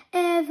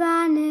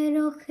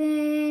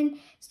 Evanerochen,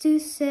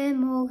 stusse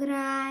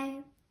mograi.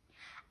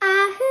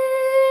 Ahu,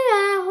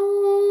 ahu,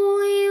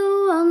 you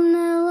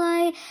wanna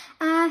lie.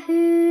 Ahu,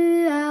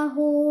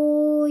 ahu,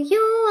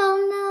 you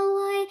wanna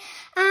lie.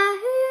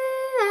 Ahu,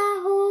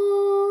 ahu,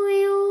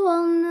 you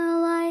wanna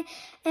lie.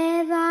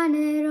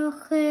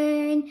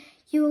 Evanerochen,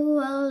 you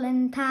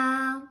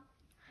allental.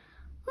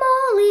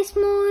 Molis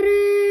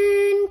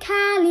morun,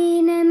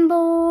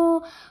 kalinembo.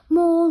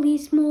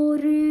 Molis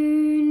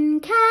morun,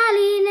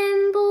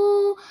 kalinembo.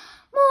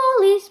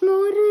 Molis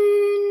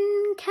morun,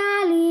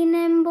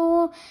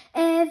 kalinembo.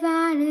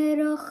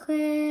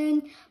 Evanerochen,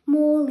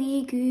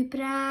 moli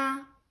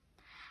gubra.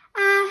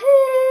 Ahu,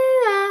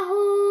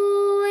 ahu,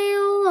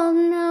 you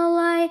wanna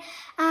lie.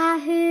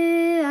 Ahu,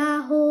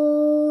 ahu,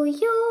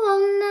 you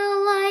wanna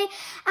lie.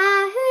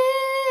 Ahu,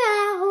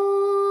 ahu,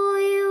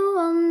 you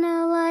wanna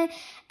lie.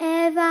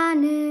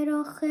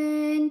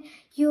 Evanerochen,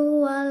 you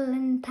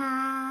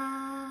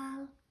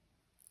allental.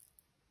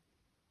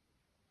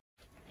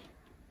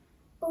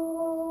 O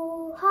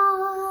ha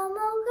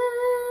mogel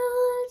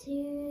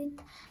ut,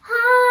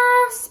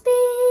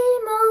 haspi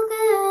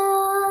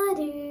mogel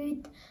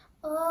ut,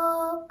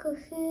 och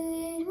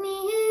hur mi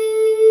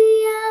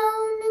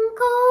hujan en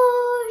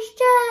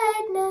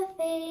korsjärna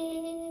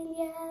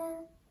felja.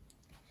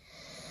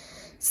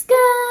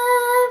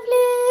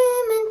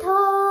 Skavlumen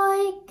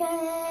tojke,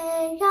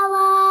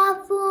 jala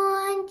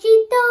vonji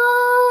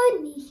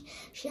donig,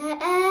 sja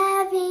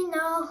evi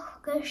noch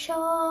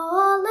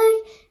gescholig,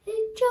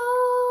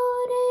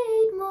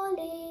 utjorid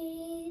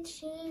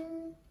molitshin.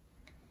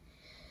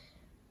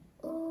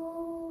 O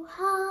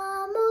ha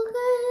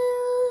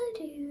mogel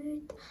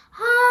ut,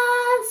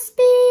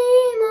 haspi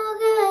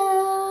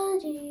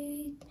mogel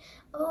ut,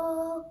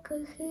 och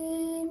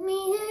hur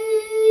mi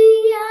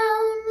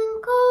hujan en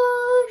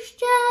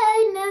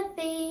korsjärna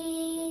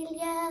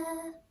felja.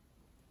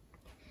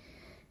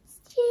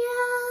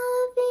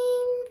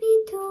 Stjavin vid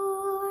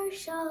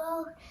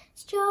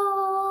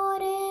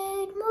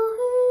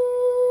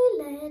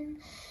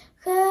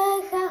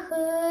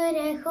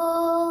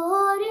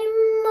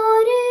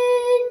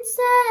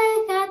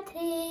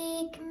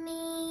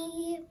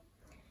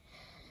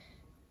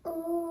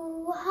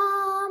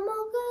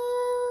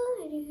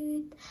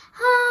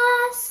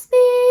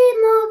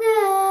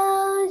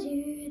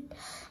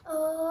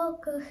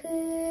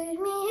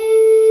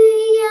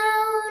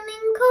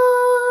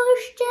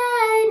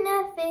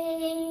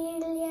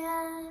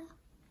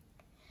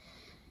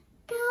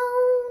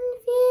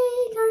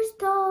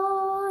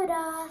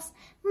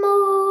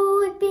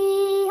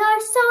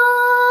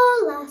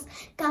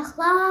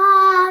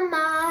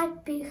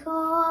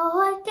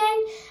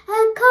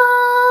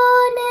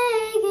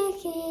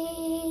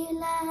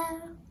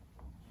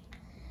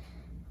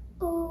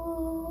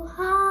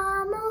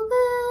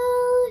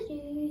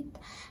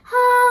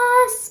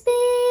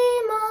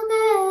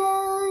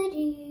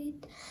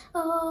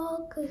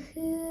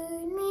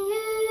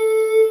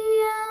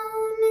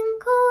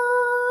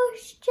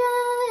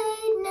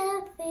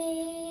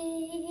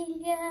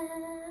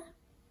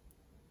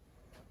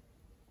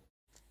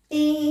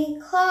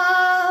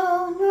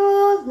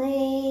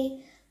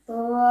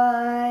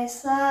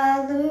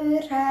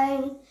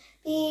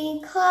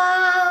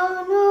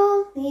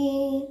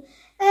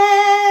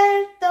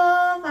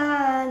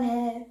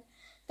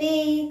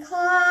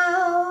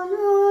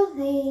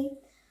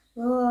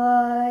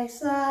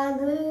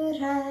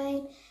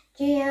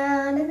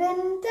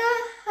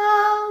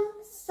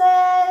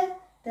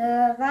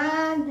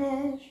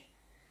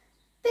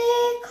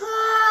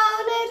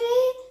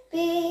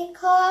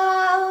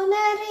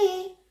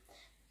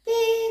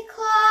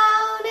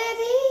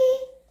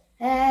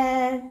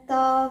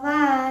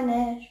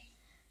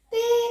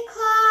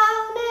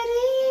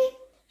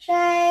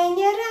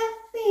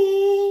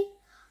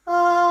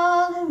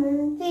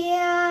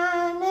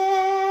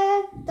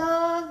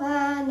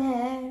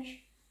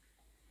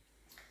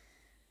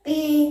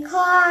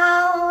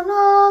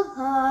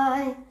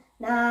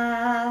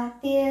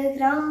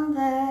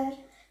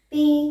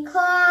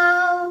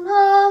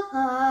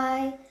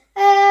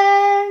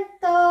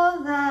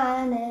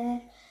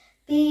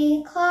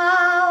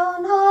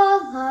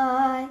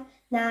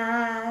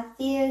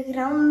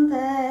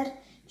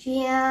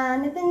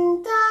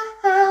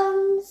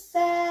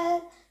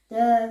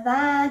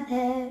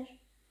vanir.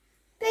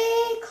 Be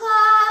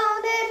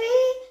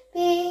clownery,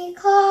 be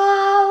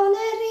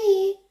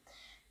clownery,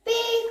 be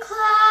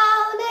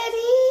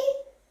clownery,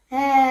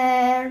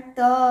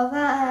 do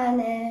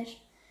vanir.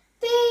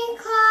 Be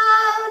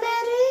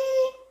clownery,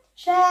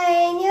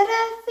 shine your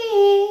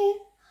fear,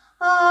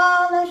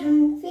 all of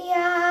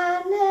fhea,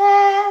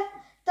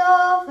 do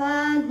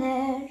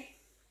vanir.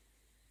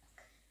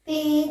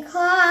 Be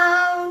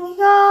clown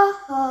yo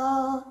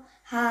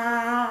ha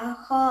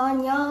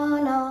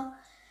chonyono.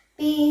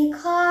 Be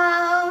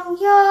clown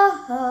yo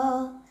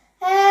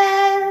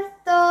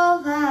do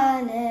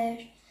vanir.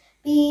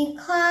 Be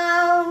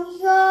clown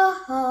yo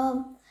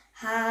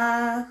ha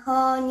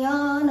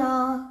chonyono.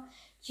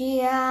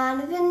 Gian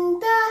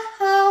vinda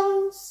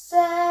house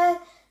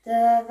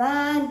the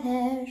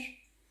vanir.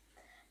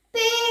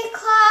 Be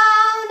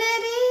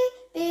clownery,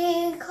 be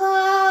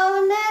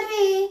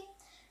clownery,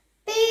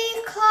 be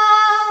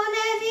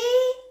clownery,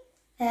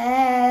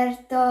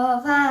 do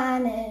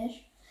vanir.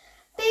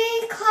 Be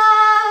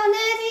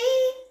clownery,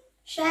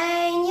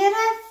 shine your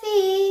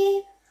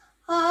feet,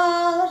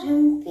 all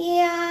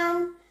Olympian,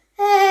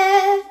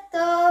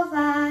 do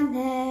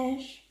vanir.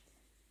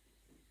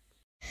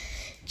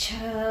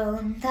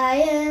 Chon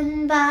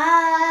taien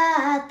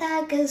bat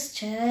agus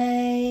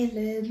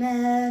cheilu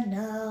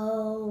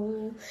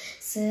meno,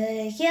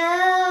 se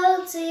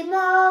yelti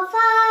mo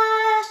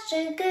vash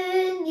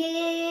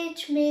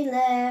Cruinneachadh mi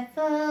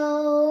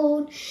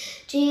lefon,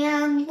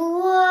 Gian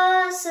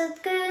was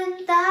at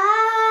gun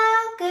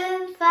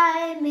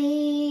fai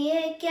mi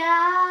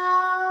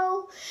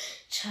egal.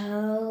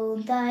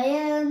 Chon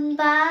taien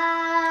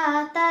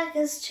bat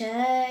agus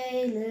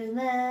cheilu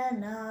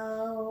meno.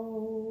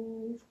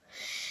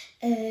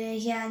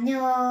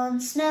 Ianion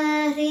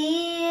sna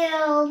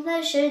riel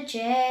na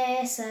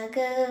jes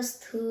agus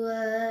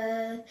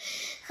tua.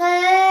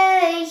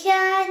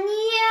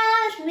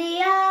 Ianiar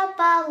mi a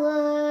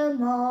bala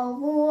mo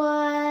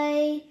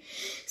luai.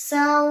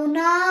 So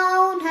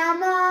nawn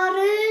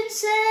hamarun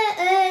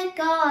se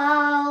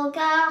gal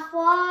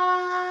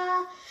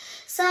gahwa.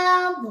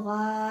 Sa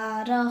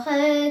warach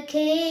y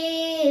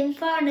cym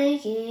farna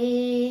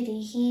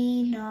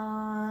giri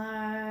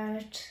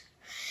nart.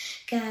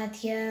 Gad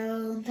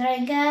iawn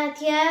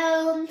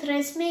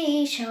tres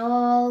mi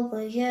siol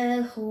gwy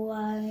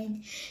chwain.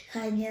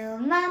 Chan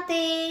iawn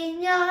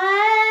madyn o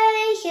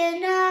eich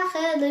nach y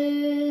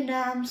lwn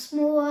am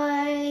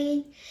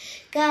smwain.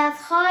 Gad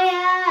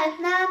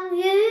choiad nam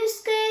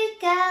ysgu,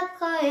 gad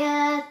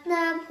choiad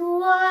nam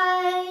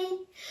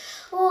hwain.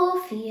 O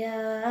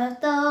fhea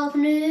dof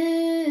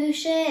nhw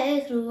se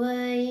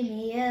grwy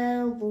mi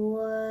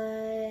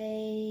elbwy.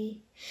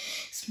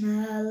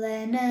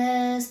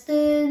 Smalenas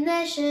dyn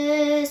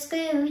nesys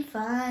gym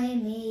fai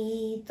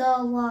mi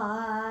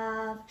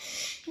dolaf.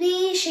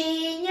 Ni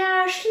sy'n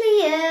ar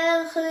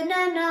sliach yn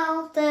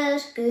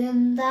analder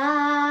gym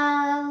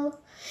dal.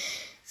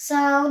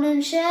 Sawn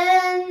yn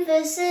sien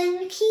fys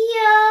yn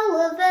ciol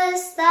y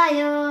fys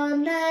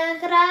daion y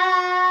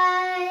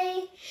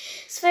grai.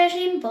 Sfer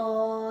i'n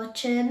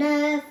boch yn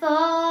y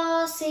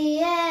fos i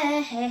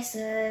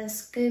hesys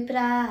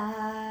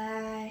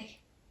gybrai.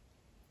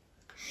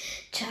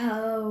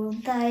 Chon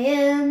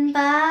taien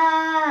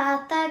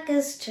bat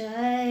agus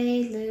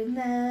cheilu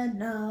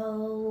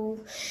meno.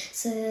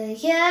 Se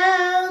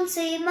iawn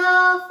si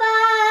mo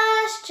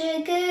vash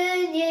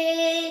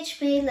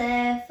Cruinneachadh mi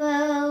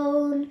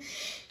lefon.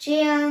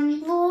 Gian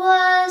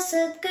was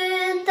at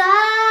gun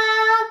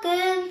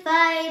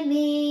fai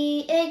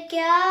mi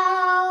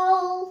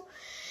egal.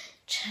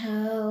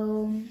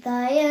 Chon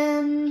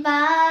taien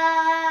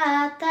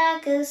bat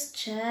agus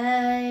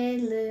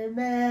cheilu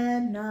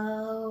meno.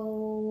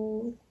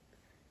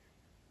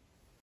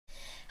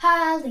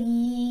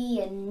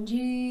 Hallie and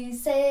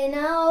juice and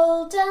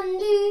old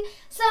undo,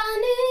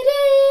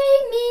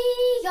 sanurig me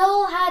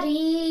all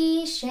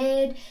harry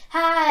shed,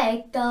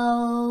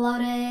 hagdal or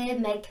a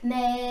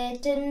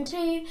mcmed and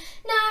true,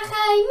 nach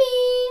I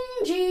mean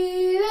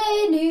Jew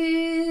and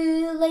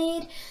new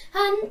laid,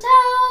 and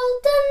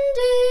old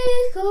undo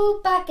go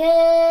back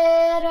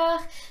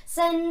erach,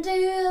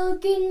 sendul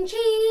gun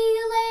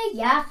chile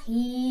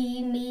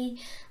yachi me.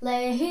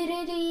 Le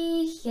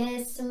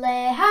hurriches,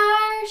 le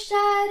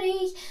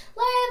harsharich,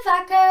 le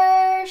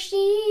vacker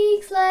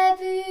sheiks, le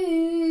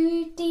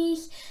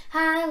vutig,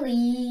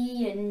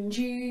 Hallie and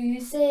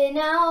juice and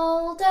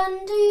old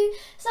undo,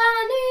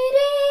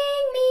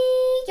 sanuring me,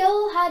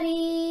 yo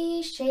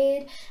harry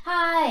shade,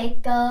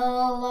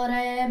 haigal or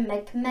a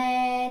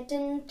mcmed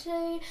and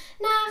two,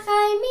 nach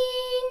I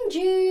mean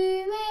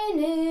Jew and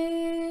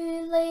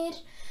ulir.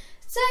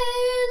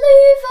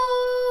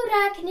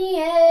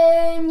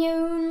 Ragnian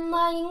ywn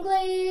mae'n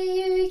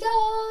gleu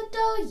iod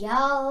o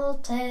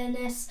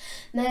Yaltenes.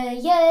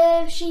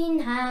 Myef sy'n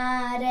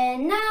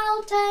haren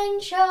alten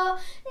sio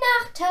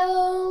nach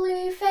tolw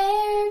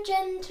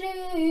fergen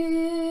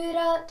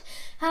trwrot.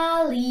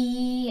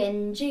 Hallie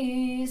and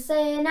juice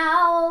and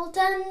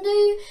alten du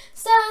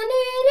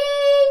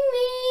sanuring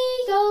mi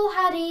ol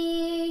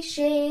harry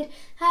shed.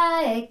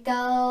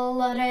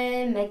 Haigel or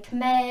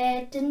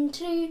McMed and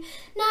true,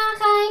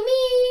 nach I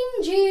mean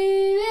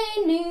Jew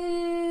and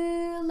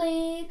new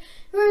lead.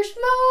 Rurs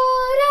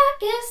more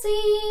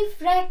aggressive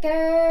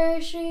frecker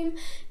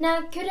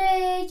nach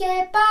Krege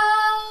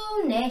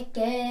bau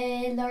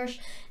nekkelers,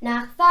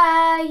 nach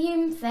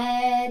Vajum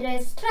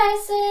feres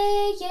tresse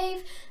jev,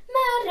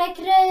 maar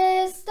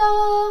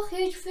doch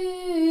ut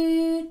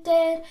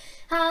futer.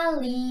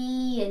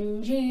 Ali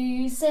and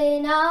juice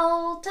and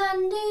out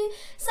and do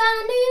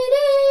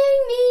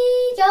sanuring me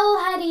go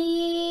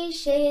harry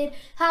shade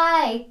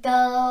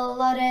Haigel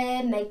or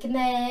make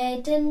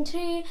met and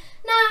true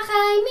nach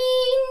I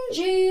mean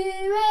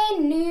Jew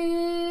and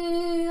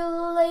new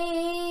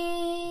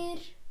leer.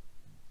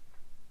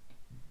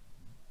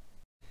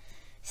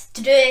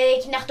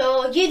 Strijk nach do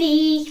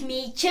judich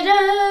mi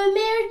chere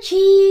meer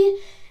cheer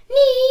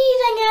nie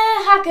lange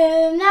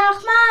hakken nach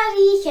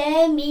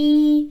Marie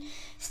mi.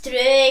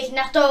 Strijk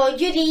nach do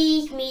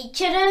judich mi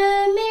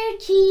chere meer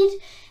cheer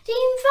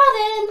dim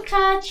vaden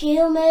gaat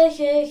heel me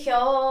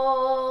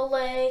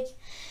gejolig.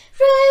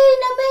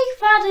 Ruin am ik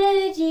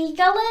vader die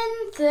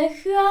galente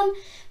gaan,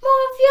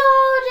 maar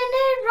fjorden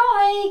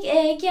roig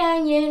ik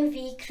janjen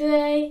wie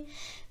krui.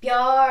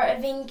 Bjar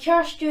vin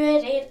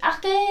kjørstuer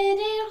achter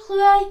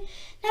glui,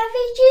 na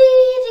vi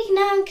jidich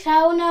na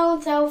krau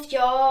na zelf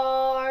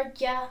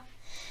Georgia.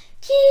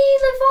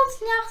 Kiele vond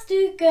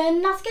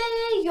nachtstukken naske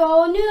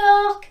jo nu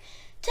ook.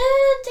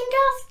 Tut en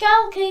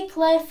gaskalke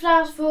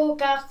klefras voor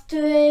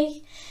gachtweeg.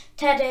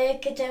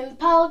 Tedek het en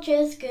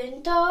paaltjes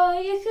kunt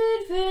je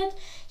goed wordt.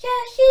 Ja,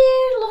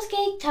 hier los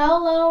kijk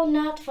talo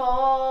nat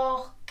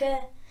volke.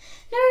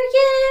 Nur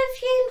je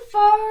geen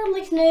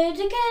voorlijk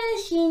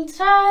nuttige zien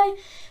trui.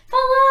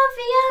 Vallen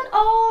via een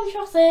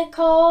omschochte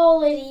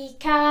kolerie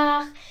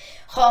kaag.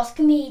 Gosk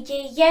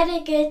mietje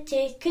jerke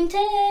te kunt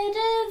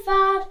de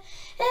vaar.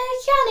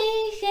 Kan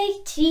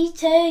ik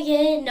tieten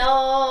je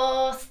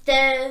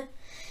noste.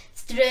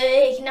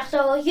 Strijk nach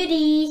do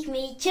judich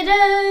mi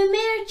chere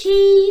meer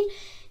cheer.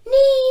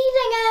 Nie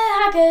dinge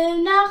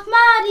hakken nach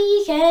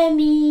Marie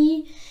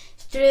chemie.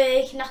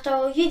 Strijk nach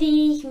do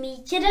judich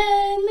mi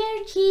chere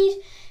meer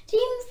cheer.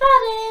 Dim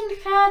vaden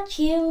gaat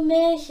chill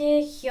me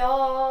gejolig.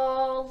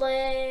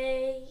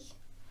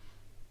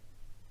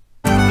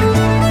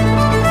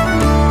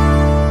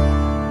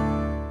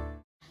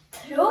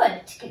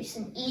 Troed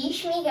gussen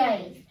is mi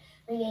gaif,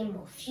 we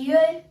mo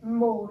fjör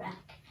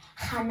morak.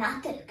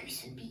 Chanatel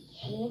gussen bi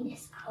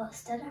henes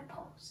auster der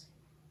pause.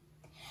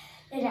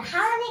 De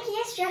hanik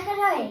is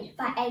jackerai,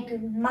 va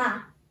egun ma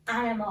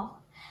anamo.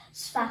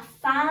 Sva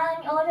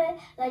fang orde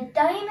le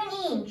diamond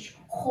inch,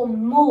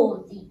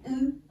 chomod die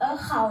u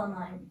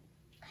galman.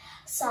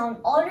 San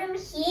orm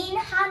heen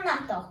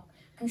hanatel,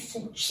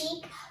 gussen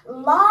cheek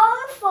la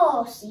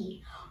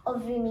fosi,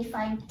 of we mi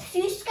find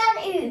truskan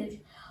uur.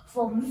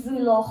 Vom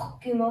vuloch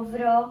gummo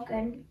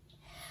vraken.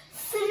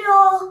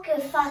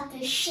 Vraken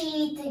fatte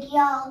skite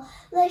gjal,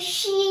 le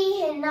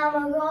skihen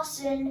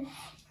amagossen.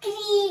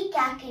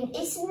 Griekaken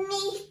is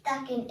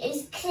mietaken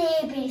is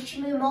krebilch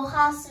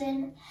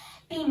mumochassen.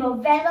 Bimo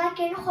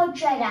velaken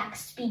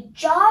hodjerax, bi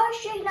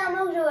jarshig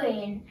namo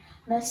roin.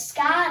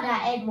 Muscada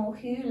edmo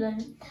hulen,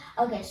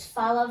 agus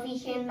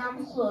falavichen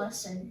nam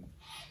chlosen.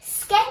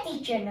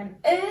 Skettichen am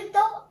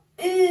udo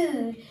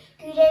uur,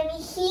 gure mi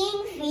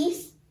heen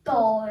vries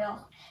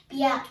boioch.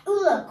 Biat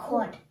ule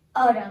kort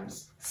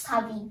arms,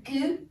 savi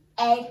gu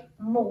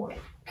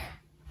morak.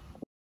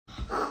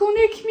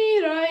 Chwnig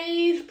mi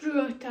rai'r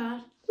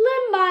brwydar, le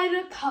mae'r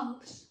y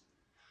cals.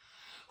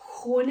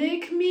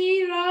 Chwnig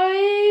mi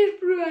rai'r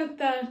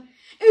brwydar,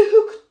 y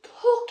hwg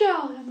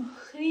togal am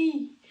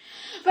chri.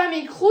 Fe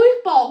mi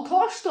clwyg bal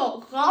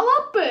costol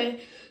galabe,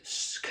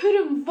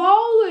 sgyrym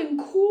fal yn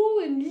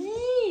cool yn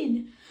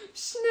lun.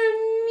 Sna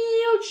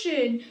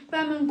mieltsin, fe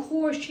mi'n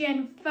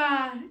corsien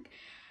fag.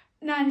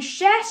 Na'n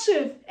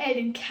sesif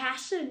yn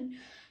casen,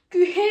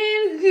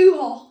 gwyhen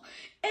gwyhoch,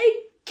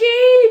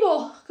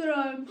 geibach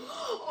grym,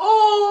 o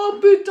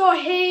byd o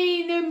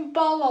hein yn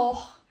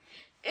baloch.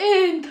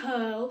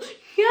 Intel,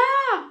 ja,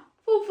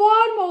 fo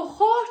var mo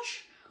hoch,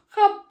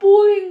 ga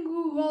boeing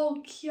gwol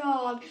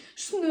kiad,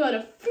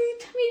 snur y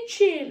ffwt mi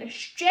chill,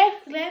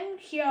 strech lem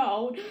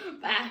kiad,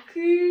 bach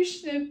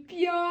sna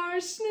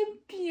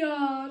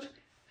biar.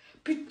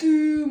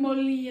 Bedu mo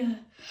lia,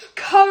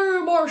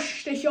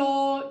 karmors de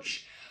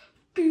hoch,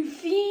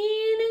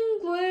 Bufien yn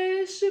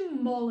gles yn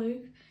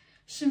molig,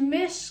 sy'n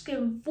misg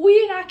yn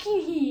fwy'n ac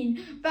yn hun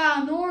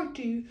fan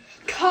ordw,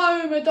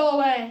 cawm y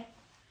dole.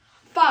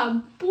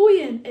 Fan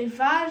bwy'n y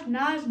far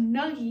nas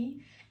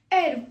nagi,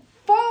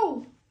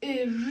 faw y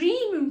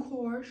rîm yn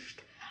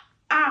cwrst,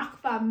 ac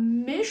fan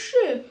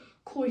misio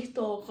cwyth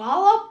o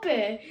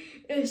galabe,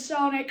 y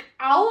sonic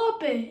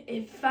alabe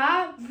y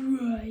fa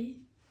frwy.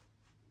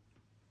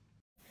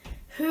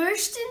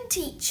 Hurston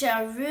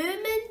teacher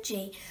Roman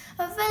G.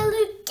 A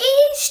velu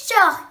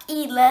geistach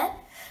ile,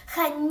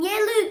 gaan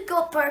jelu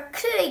gopper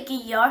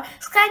kruigior,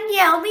 gaan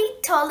jelmi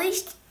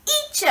tolist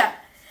ietsje.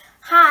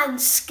 Han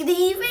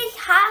skrivig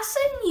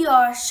hasen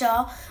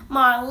jorsjo,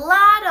 maar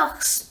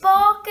laadach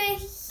spoke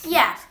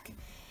jerk.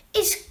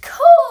 Is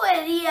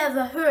cóir íomh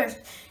a thuairt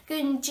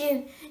gon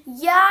gin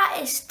ja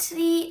is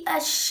trí a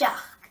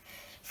seach.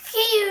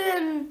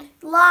 Chiún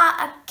lá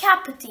a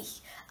capatí,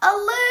 a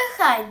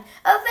luchain,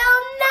 a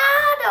bhfuil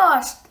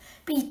nádást,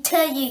 bí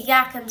tuigh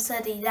gacham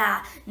sa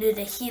rá nu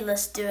de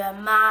chilas du a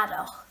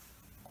marach.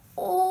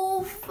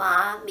 Ó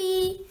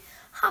fami,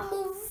 ha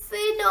mú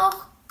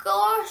vinach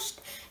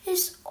gost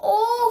is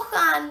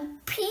óchan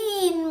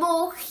pín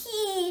mó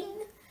chin.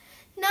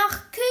 Nach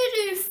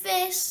cyrú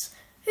fis,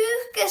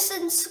 húchas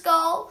yn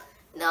sgol,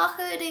 nach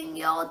ydyn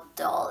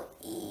iodol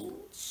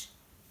inch.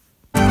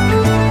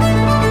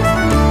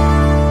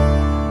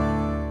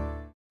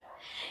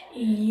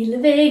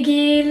 Ilvig,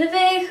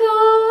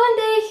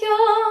 hundicho,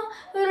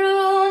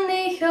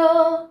 runicho,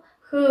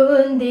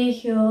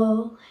 hundicho.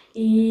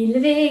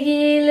 Ilvig,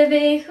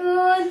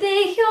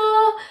 hundicho,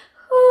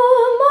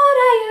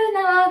 humorayun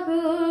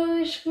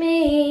agush me.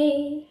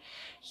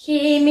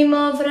 Chimi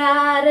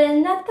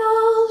movraren na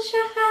tol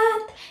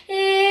shachat,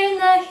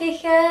 na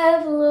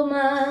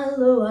chechevluma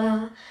lua.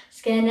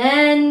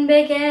 Skenen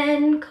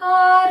begen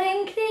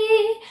korin kri,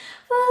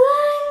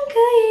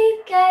 volanka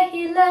ipka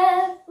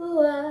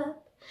hilevua.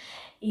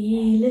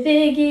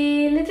 Ilvig,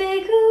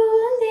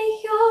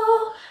 hundicho,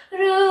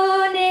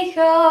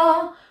 runicho,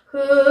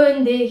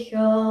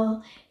 hundicho.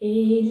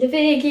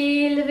 Ilvig,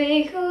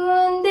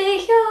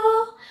 hundicho,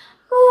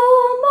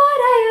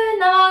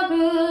 humorayun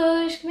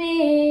agush me.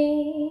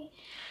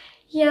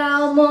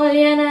 Yal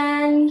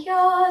molyanan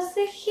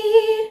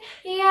yosechir,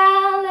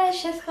 yal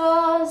eshet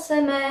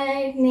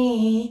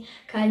magni,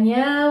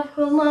 kanyav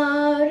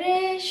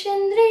humarish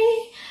andri,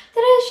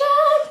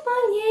 trajat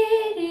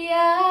manieri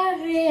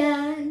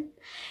arian.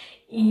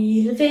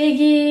 Ilvig,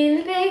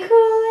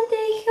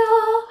 hundicho,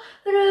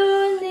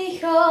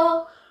 runicho,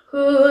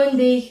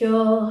 hundicho.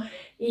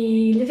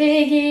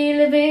 Ilvig,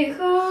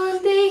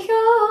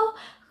 hundicho,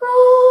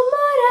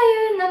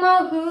 humorayun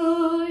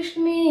amagush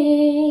me.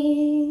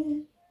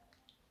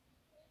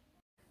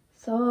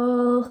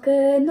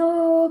 Solken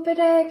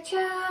operek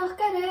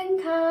tjalken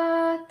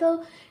katel,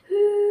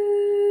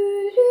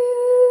 huru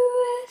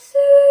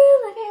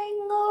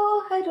esuleng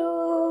oharo.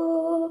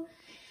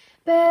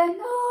 Ben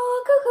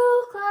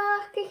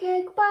okkelglach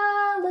ik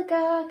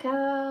balaga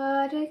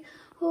karig,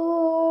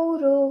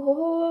 horo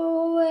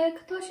ek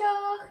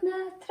toshach na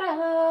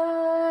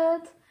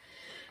trat.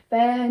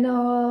 Ben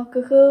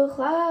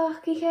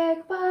okkelglach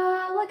ik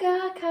balaga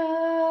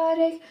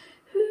karig,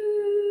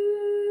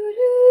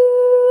 huru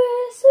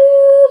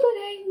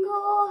esuleng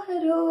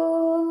oharo.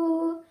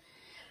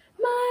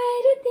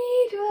 Maar het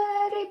niet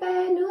waar ik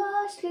ben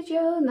was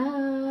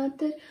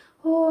gejonater,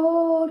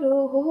 horo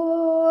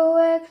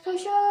ek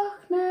toshach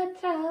na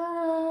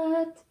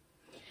trat.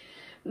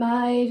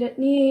 Maar het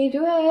niet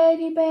waar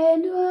ik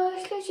ben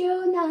was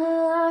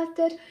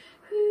gejonater,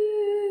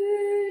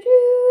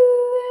 huru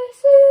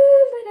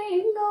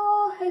esuleng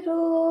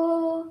oharo.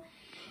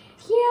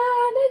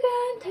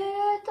 Jannegan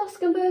het als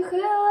een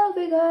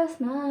begulvigas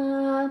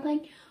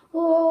naling,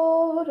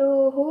 horo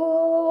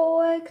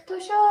ek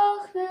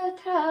toshach na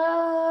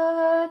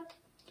trat.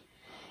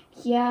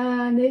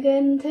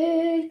 Jannegan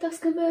het als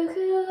een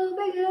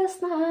begulvigas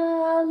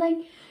naling,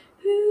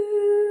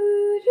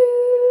 huru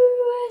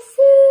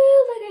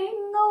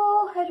esuleng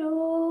oharo.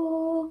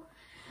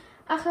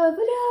 Ach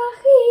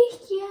gebrach ik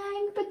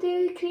jank bedu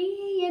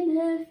krien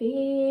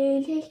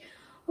veilig,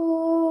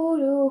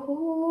 horo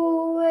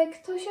ek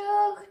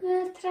toshach na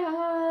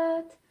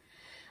trat.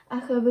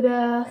 Ach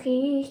gebrach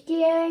ik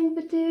jank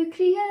bedu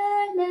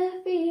krien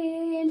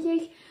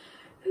veilig,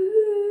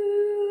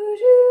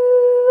 horo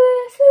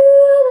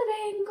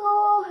esuleng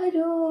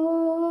oharo.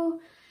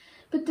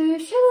 Bedu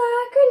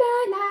shalaker na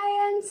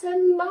nayan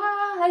san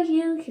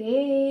lahil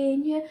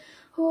krenje,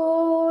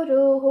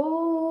 horo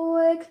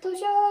ek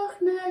toshach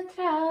na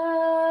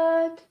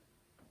trat.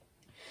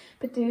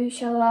 Bedu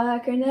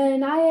shalaker na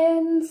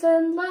nayan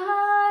san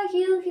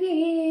lahil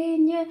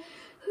krenje,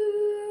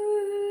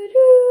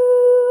 horo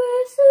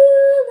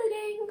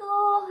esuleng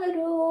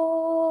oharo.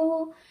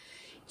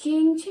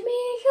 Jing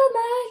chimicha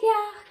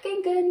mariach en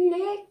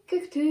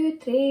gelukkig tu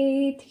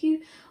treed je,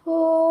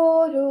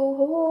 horo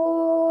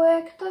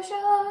ek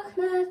toshach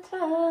na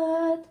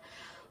trat.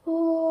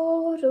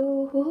 Horo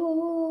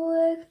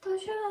ek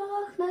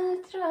toshach na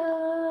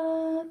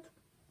trat.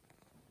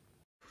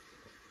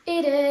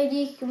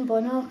 Ich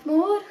bonach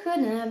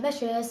morgen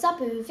wäsche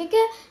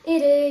sapufikke.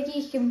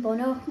 Ich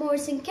bonach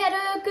morgen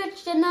kerre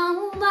kutje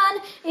nalan.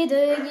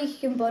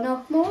 Ich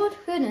bonach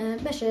morgen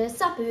wäsche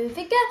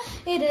sapufikke.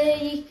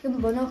 Ich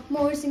bonach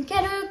morgen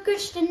kerre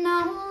kutje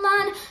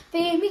nalan.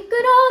 Ve mi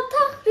gura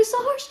tak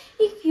resors.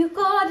 Ich ju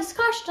god is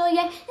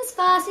karstelje. Es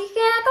fas ich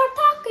gar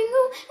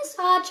takingu. Es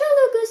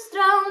fatsulugus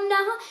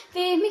drauna.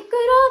 Ve mi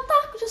gura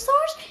tak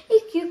resors.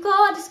 Ich ju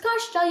god is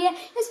karstelje.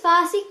 Es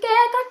fas ich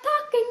gar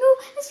takingu.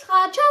 Es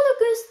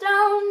fatsulugus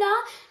drauna.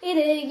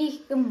 Ich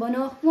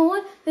bonach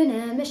morgen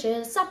Gunna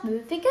mishe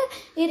sapu fika,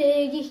 ide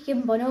yichim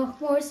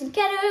bonoch mor sin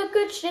kero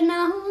kutschen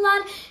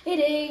ahlan,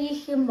 ide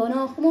yichim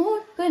bonoch mor,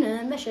 gunna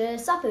mishe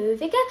sapu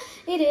fika,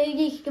 ide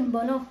yichim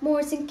bonoch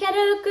mor sin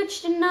kero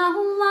kutschen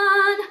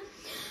ahlan.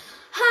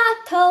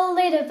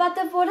 Hatolede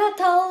vatavor,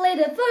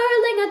 hatolede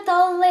verling,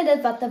 hatolede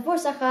vatavor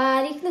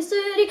sacharik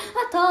nesuri,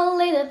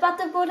 hatolede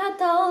vatavor,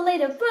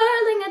 hatolede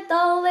verling,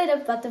 hatolede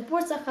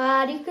vatavor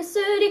sacharik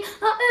nesuri,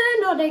 ha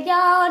un de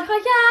jaar, ha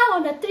ja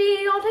on de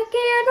drie, on de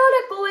keer, on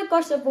de gooi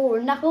korsavor,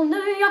 nachel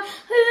nuja,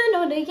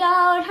 un de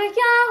jaar, ha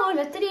ja on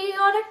de drie,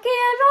 on de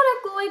keer, on de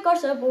gooi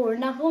korsavor,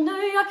 nachel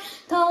nuja,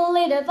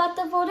 tolede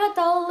vatavor,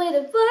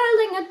 hatolede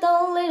verling,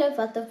 hatolede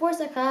vatavor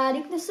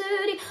sacharik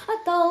nesuri,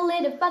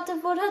 hatolede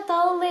vatavor,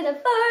 hatolede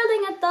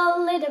verling a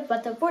tolide,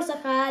 but the force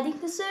of hiding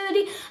the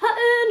city. A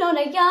un on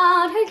a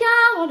yard, her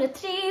yard on a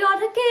tree,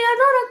 on a gear,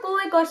 on a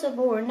goy, gosh of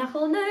war,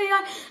 knuckle New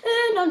York.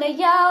 Un on a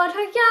yard,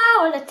 her yard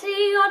on a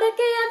tree, on a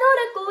gear, on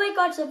a goy,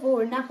 gosh of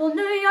war, knuckle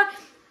New York.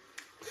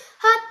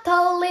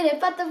 Hatolide,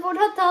 but the wood,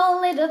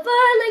 hatolide,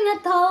 verling a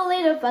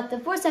tolide, but the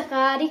force of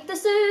hiding the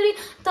city.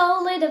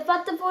 Tolide,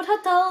 but the wood,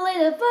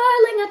 hatolide,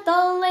 verling a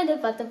tolide,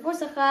 but the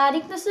force of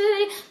hiding the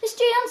city. The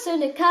streams in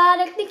the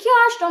carrick, the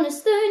kjarst on a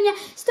stunya,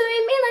 stui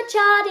mila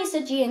chadi,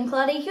 so Jean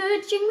Claudia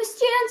Hurching, the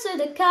streams in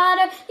the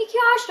carrick, the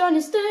kjarst on a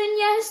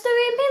stunya,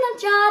 stui mila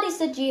chadi,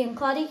 so Jean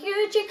Claudia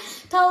Hurching.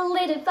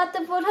 Tolide, but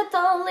the wood,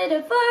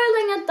 hatolide,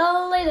 verling a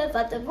tolide,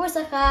 but the force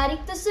of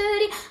hiding the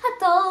city.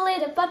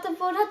 Hatolide, but the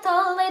wood,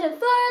 hatolide,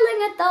 verling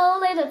a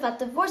tolide, but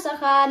the force of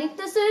hiding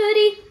the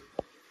city.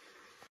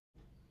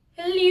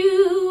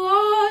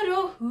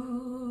 Liuorohu,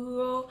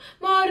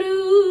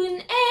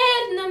 marun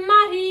na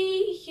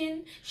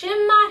marichin, she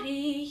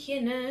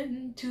marichin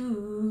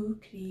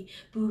tukri,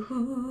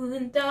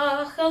 buhun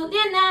dachal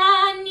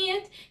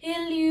yananiet,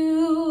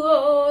 Liuorohu.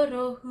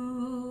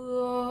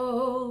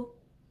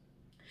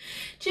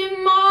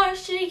 Jimar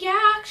she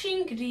yakshin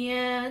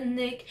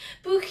grianik,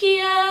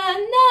 buchia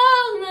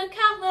nal na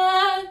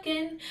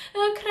kalagen, a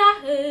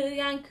krahe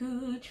an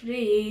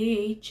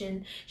kutrechen,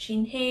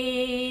 shin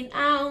hein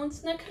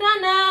ounce na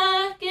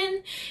kranagen,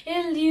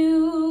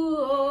 Liuorohu.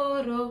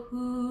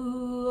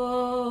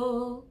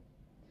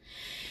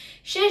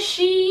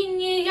 Sheshin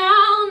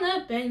yal na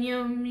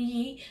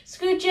benyami,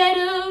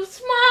 skujedov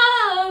sma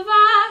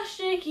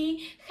vashiki,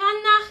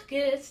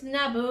 chanachkes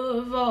na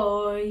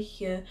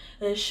bevoiche,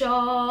 a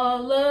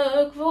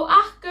shalak vo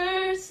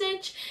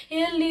achgersich,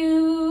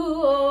 Liuorohu.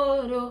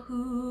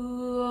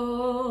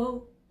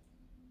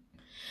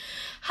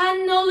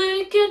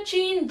 Hanolike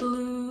chin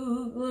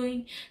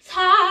bluin,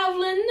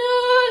 Savlen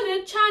nur a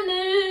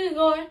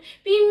chanegorn,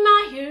 be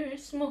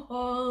myers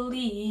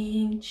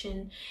moholinchen,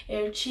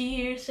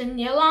 cheers and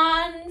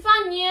yelan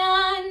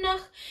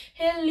vanyanach,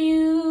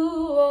 Liuorohu.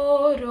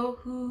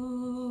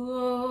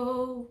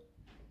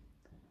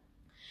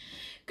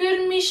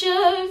 Gurmisha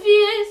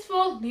vies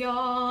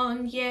voljan,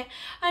 je,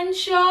 an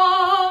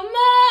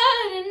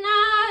shamer en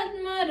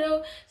admaro,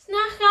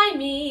 snachai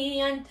mi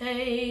an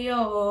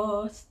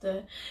teoste,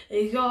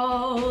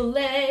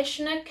 golesh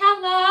na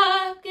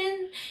kalagen,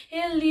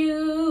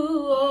 Liuorohu.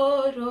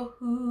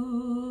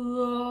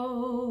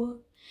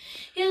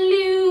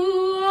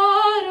 Liuorohu,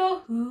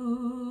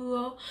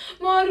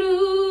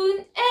 marun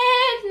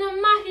na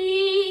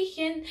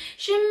marichin,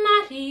 she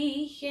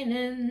marichin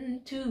en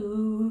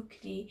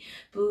tukri,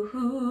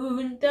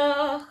 buhun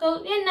dachal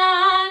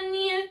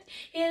yananiet,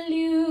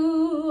 Liuorohu.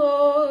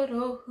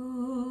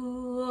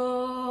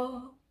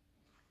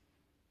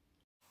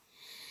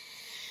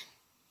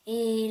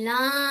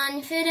 Elan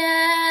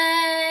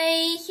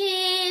freich,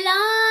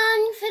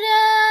 elan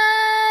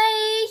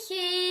freich,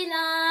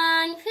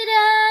 elan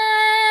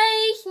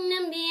freich,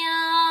 nem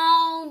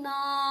Biaunart,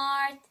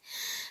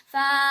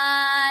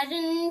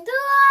 faren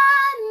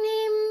duan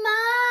mi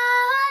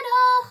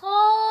marochok,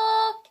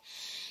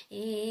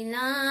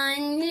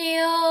 elan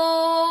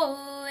lioish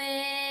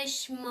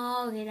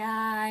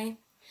mograi,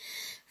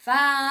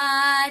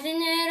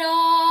 faren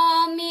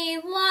romi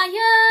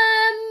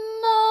wayam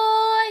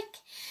moik,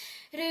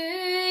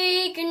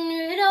 Ruiken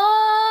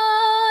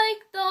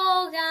roik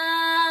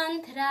dogan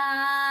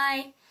trai,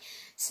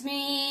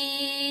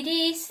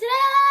 smidi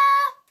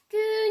slap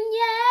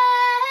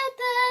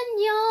kunjeten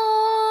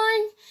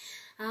jon,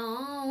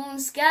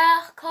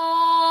 aanskach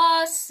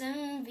kossen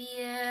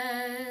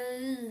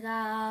vial.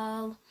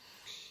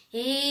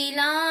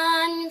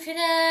 Elan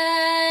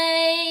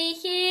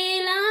freich,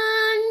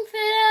 elan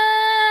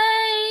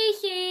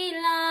freich,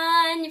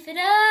 elan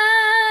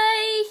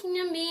freich,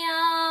 nem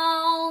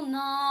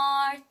Biaunart,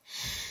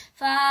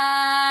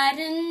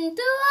 faren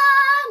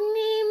duan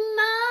mi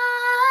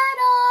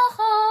marochok,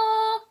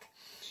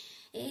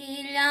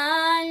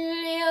 elan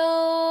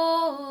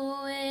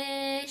lioish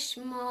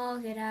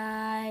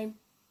mograi.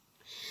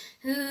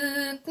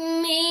 Huk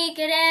mi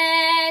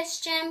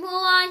greschem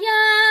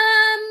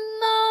huayam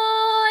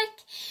moik,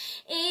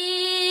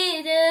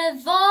 ide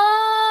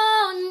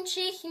von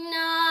sich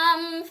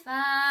nam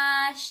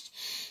fast,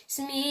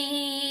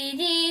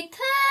 smidi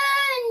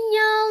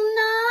tunjal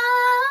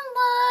nam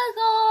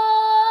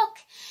bagok,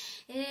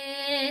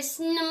 is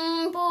nam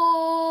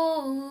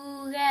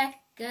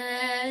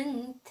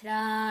een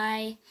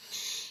trai.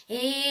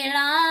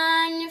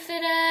 Elan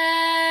voor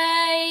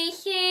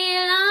euch,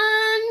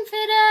 elan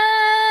voor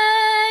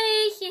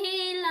euch,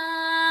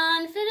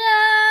 elan voor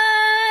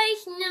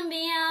euch, naar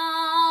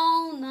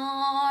jou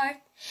noord.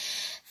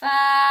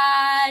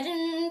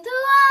 Varen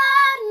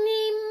door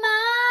niet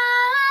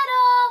maar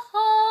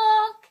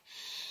ook,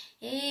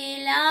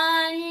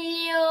 elan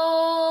jo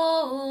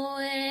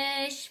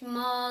is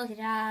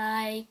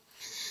mogelijk.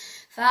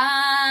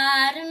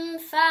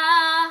 Varen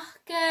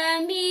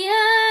vakken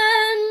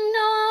bien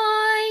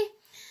nooit,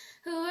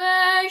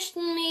 hörst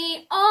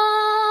mi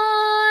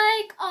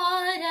oik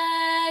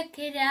orde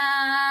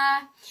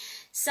kra.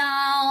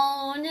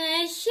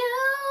 Saune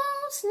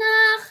sjuls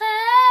nach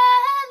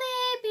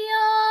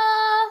elibio,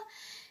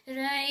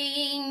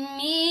 rein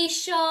mi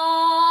sjålig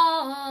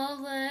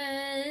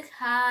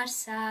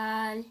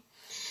harsal.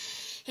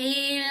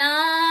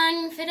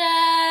 Helan för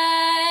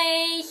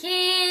euch,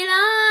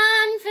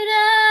 helan för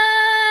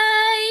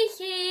euch,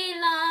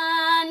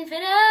 helan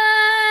för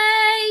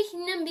euch,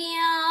 nem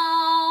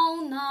bjau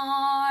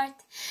nord.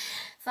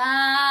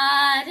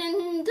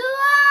 Varen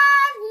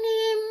door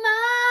ni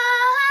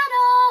maar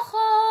och,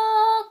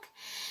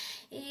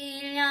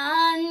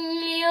 helan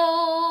jo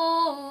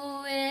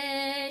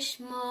is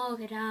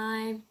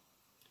mograi.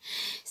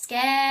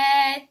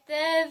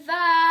 Skette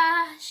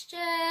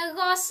vaste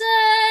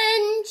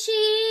gossen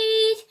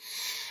tjid,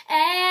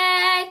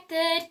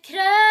 etter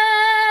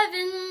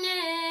krøvenes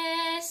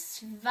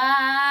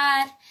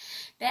var.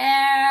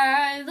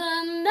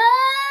 Berleme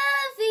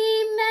vi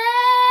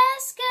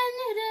mesken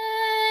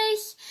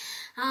røych,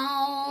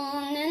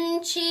 aunen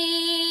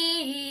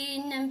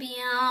tjiden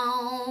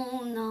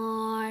bjau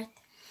nord.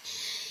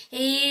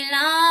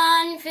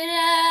 Elan for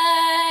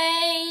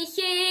euch,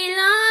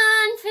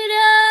 elan for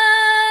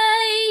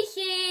euch,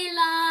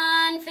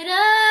 elan for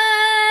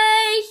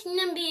euch,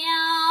 nem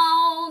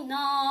bjau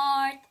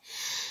nord.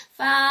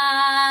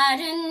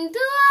 Varen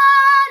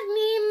door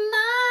mi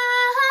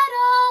maar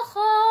och,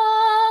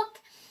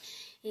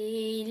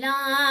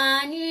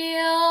 elan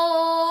jo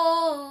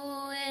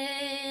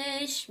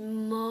is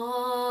mograi.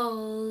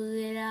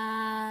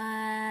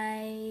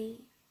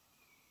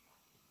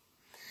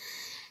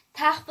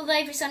 Tach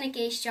beleid voor zo'n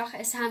geestjoch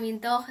is ham je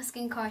dag is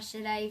geen kostje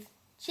lijf.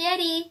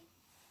 Cherry!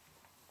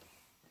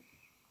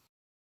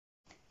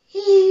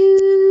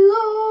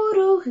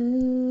 Huo,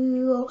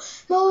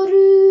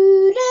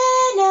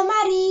 moruren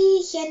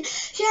mariechen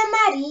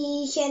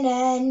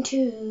en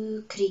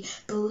tukri,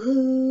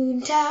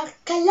 bohun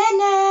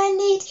takkalena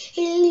niet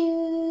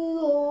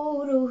huo.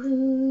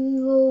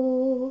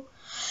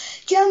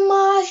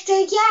 Jamash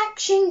de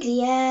jakshin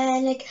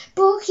grianik,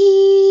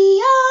 buchi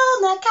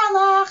na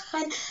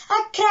kalachan,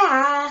 a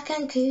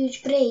kraken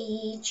kuj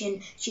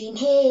breedjen, jin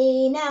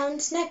heen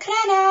ans na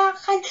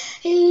kranachan,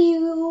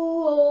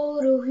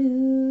 huo.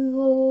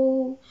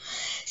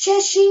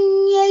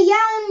 Shashinya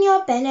yanya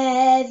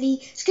benevi,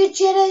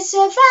 skutjeres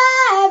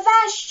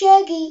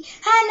vashjagi,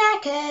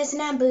 hanakas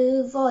na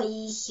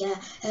buvoicha,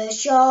 a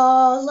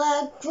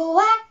shalag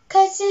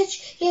voakasich,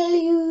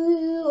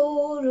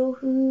 huo.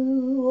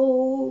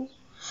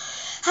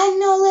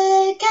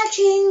 Hanolle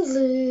catching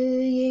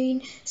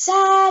vluin,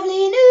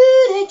 savlin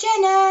ure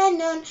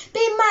genanon,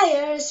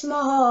 Dimairt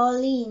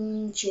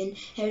smalintjen,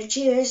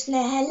 cheers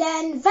na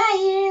helen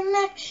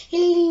veirnak,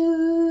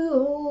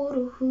 huo.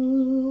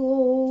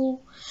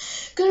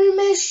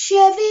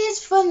 Gulmisjevis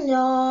van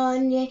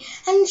Lanje,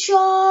 en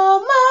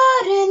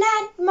sjåmaren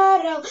at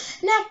maral,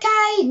 na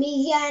kaimi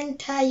en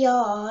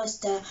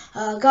tajaste, a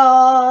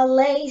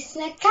galeis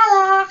na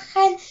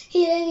kalachen,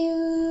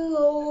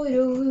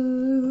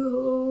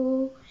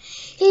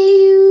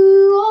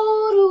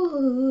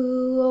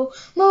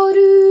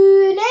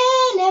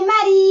 morunen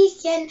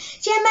mariechen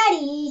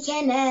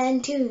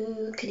en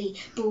tukri,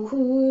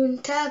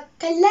 bohun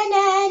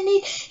takkalenani,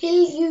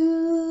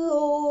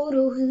 huo.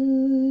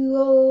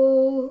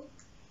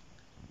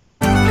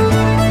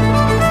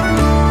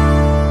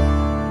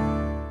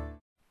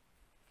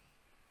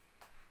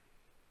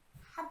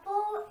 Habo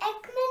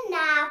ek me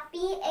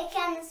napi, ek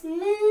anas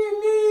mu.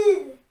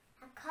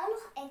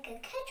 Hakaloch ek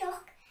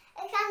ketjoch,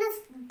 ek anas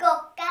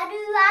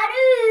gokkaru.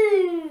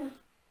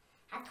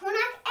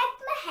 Hatonak ek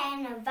me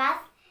henne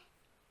wat,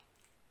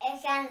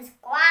 ek anas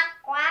kwak,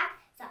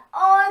 så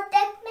åt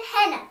ek me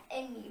henne,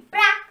 en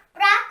brak.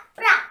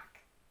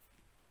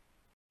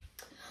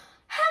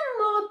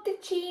 Mòd de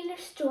Tjiner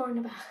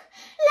Stornebach,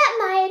 let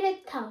mij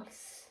het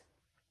tals.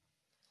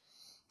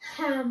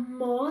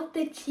 Mòd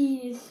de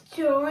Tjiner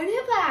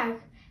Stornebach,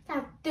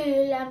 dat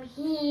dul am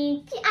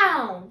hiet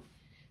aan.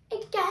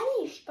 Ik kan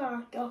niet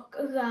spart ook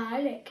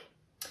galig.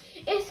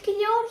 Is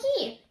genoeg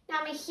hier,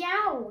 naar mij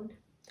gaan.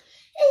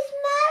 Is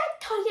maar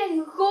tot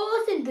je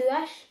roze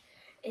dus,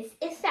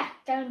 is dat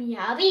dan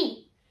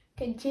mij.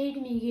 Kan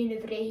tegen mij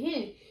geen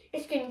vreugde,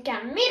 is geen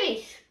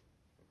kamiris.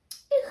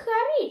 Ik ga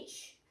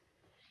niet.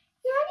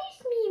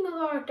 Janis mi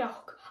mar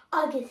doch,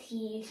 agus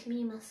his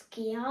mi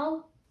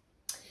mascial.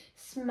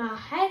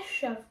 Smahar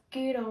of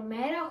gyro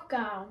merach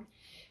gawn,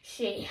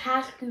 sé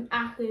halgw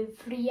achu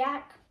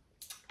friag.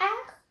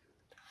 Ach,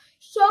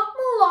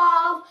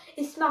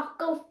 is mag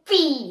go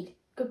feed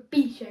go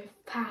beach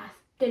path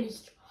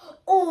delich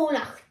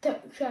onach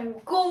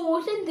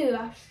goes and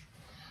duas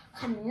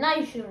can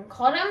nice and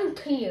column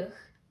clear.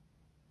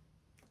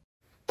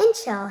 In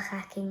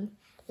shellhacking,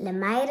 le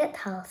Mairet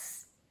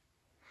hals.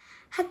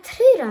 Ha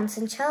trúrans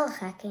in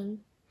shellhacking.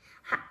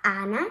 Ha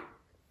Anna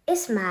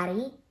is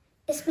Mary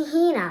is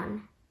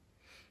mihinan.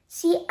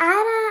 Si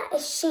Anna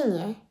is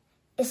Shinje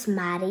is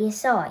Mary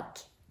is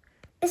oig.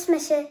 Is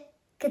misje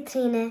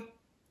Katrine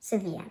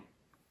Savian.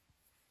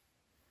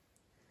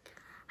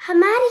 Ha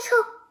Mary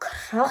go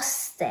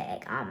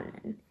crosteg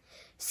amnen.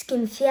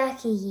 Skim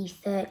fiaki ye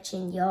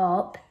 13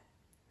 job.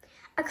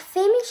 Ag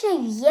femi se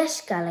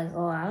yeskale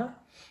goal.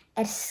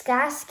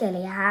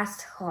 Skaskeli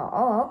haast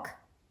geog.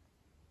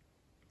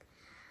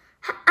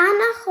 Ha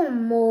Anna go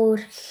mór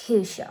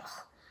chúiseach,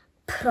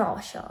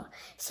 próseo,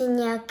 sin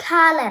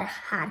kaler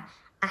haar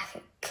ach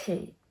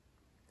cú.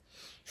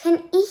 Gen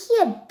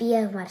ihe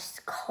beag mar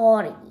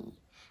skori,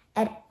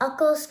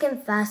 akkels gen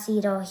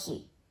fasi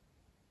rohiu.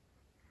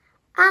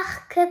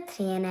 Ach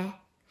Katrine,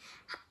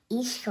 ha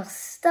is go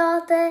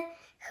stade,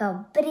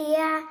 go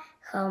bria,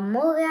 go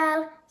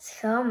mogal,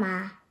 go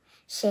ma.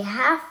 Se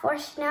ha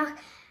forsnach,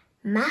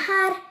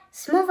 mahar,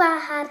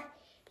 smovahar,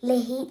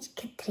 lehit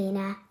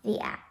Katrina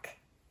viak.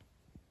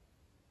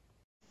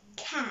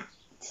 Cat.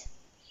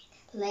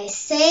 Le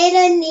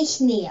sera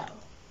nicht neal.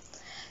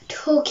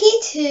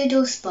 Toki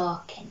tudo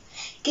spaken.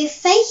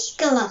 Gefeich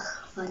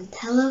galach van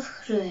telf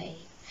grui.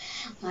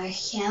 Maar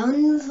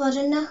geun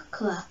worden nach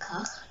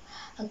kwakach.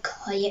 A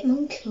koyet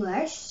mun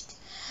kwurst.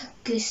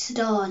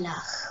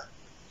 Gusdalach.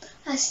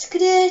 A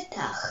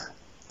skrutach.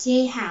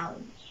 Je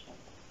hound.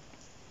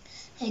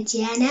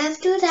 Again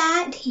after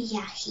that,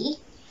 yahi,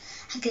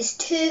 agus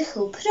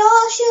tuchu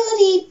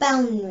prasuri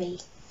boundary.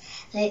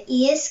 Le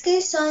easker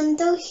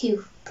sondo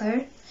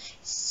huper,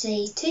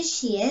 say to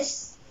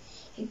shies,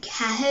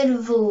 caher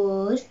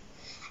voor,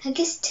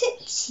 agus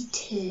tutsi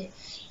tu,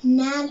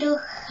 nado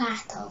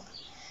chattel,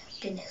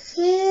 gan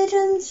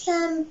churum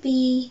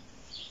sambi,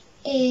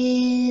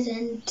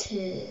 and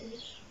tu.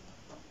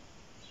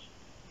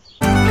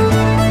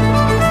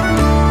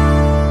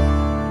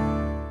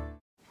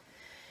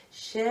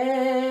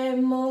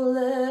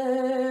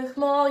 Shemolech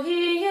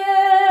moyemed,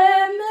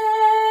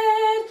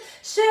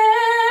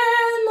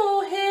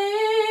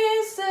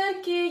 shemoheser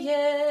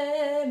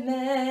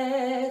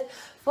kiyemed,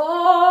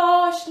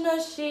 fosh na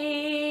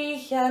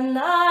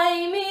shichanai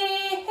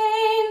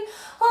mihen,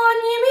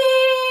 onimi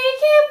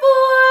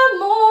kibua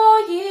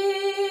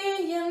moyemed.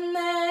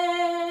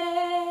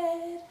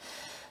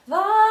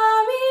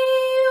 Vami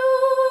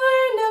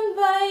urnam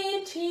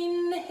baitin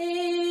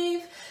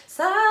hev,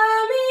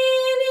 sami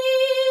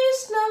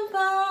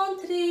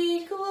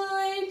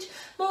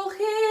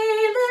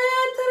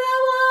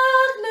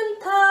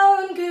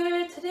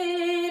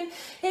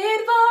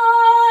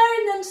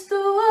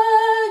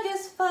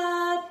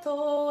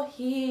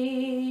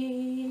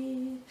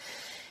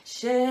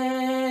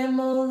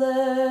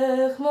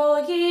Shemolech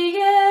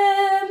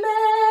moyemed,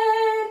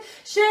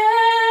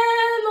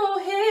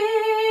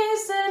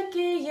 shemoheser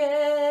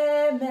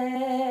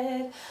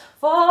kiyemed,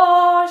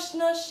 fosh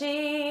no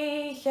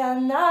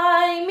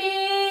shichanai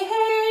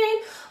mihen,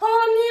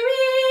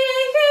 onimi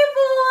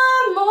kibua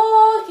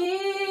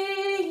moyemed.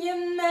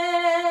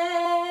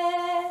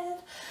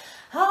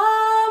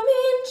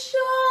 Amin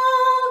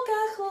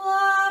shogach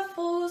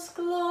lafos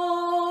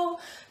glo,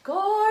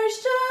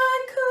 gorshta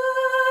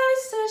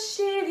kursa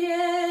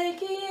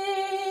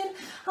shivegir,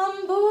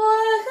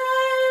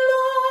 ambuachai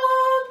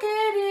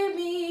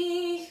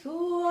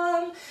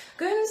lokerimichuam,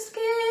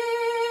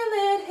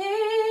 gunskiler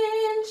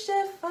hin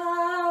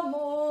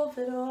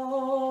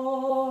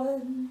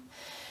shefamovron.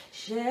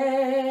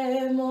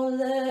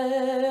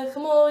 Shemolech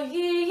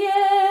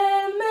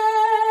moyemed,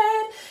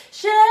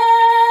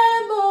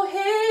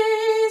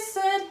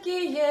 shemoheser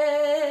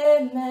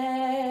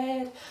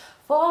kiyemed,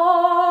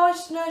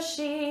 fosh na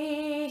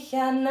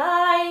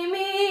shichanai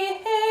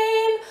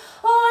mihen,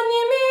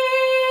 onimi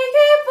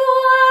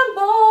kibua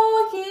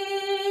moyemed.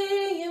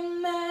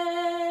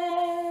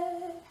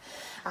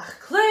 Ach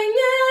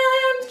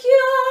klingend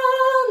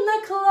kjol na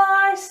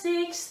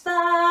klarsig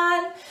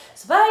stan,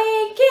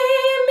 zwaike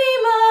mi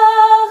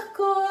mach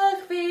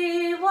kuch vi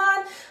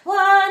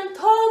wan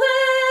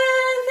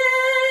tollech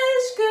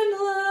is gun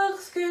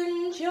luchs gun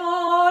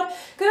jor,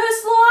 gus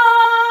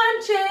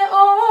lantje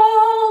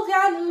og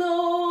an lo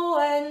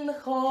en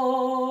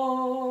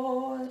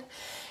chor.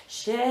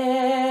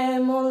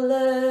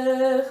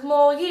 Shemolech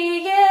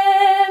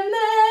moyemed,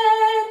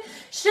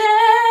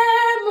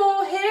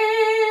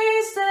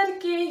 shemoheser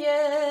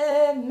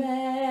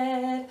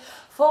kiyemed,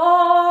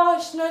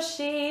 fosh no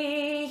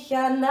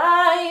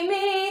shichanai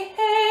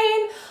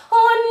mihen,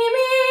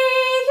 onimi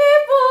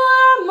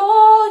kibua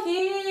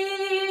moyemed,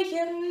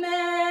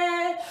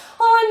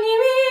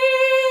 onimi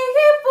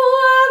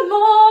kibua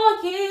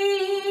moyemed.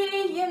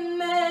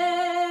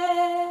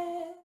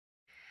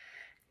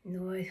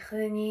 Nooit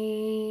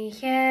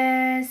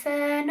genietjes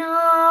en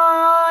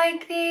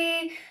ooit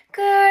die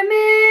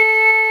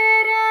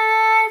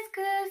kermeres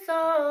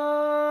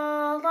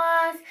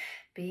gezolas,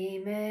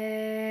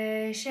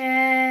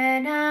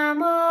 sin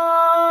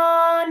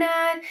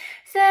amónad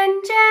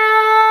san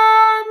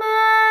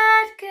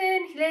jamad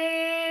gyn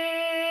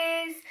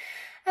hlys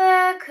y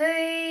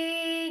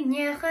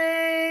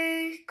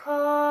Cruinneachadh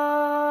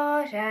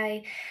corau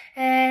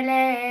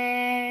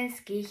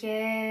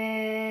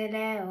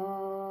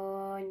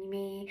leon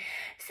mi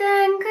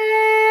san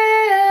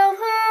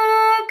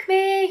gylhwg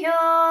mi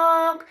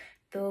og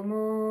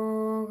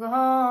dwmwg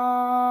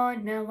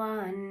on y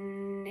lan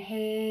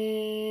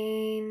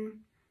hyn.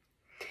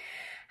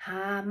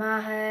 Ha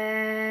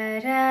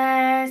mahar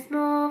as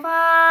mo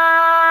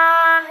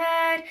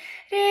fahar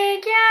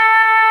rigiaran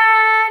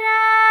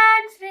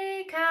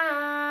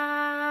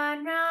sricanran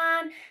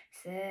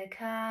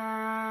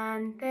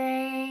sycan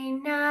ddein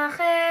nach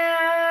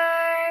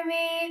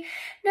mi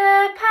na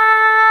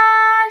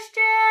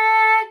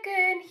pastig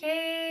yn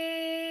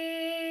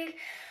heil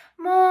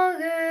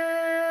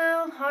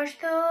mogul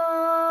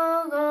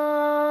horstog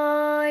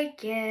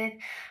oigedd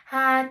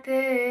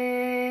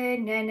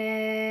hadyn yn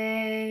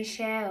y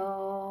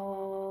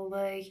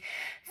seolig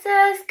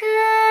sys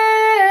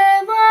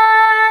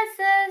gyflas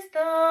ys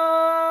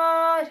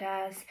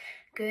doras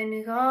gyn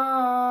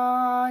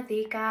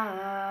goddi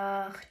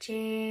gach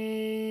ti.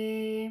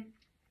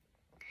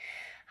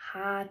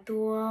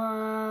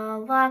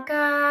 Hadwl ac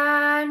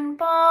yn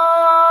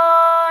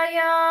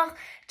boioch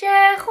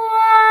jechwalan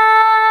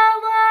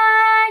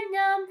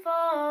am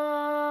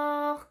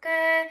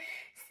fochge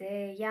se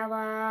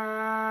iawa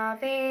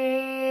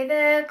fydd y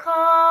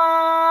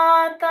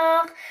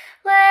codoch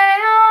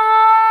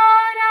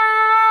leor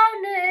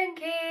awn yn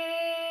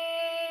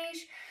ceis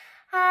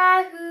a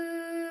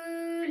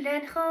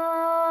hwlen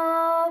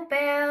chobelgo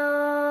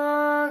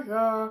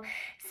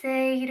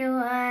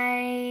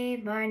seirwai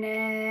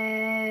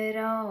barner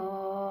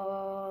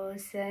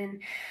osen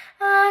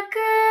ac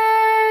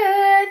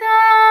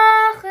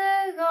ydach y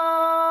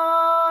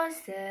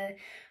gose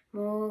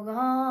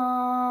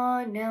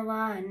mwgon y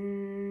lan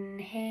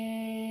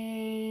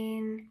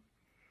hyn.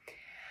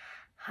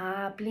 Ha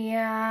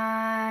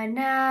blian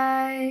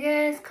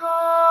agos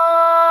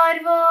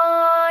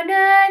corfon y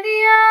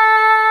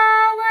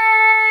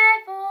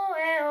ddialef o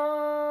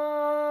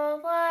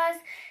eolwas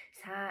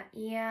sa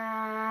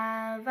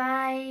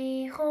iafau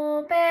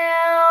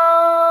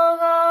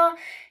chobelgo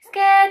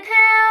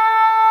sgetelfau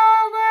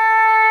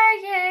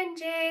yn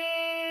je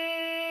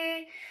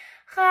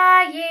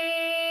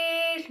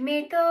chael mi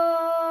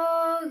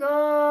dog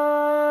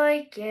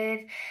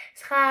oigedd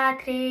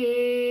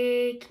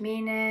Schadrig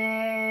min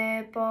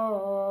y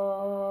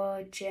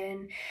bodgen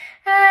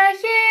y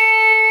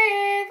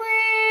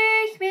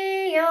lleflich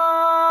mi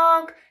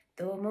og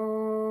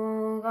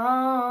dwmwg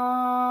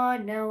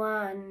on y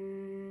lan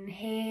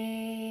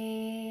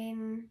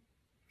hyn.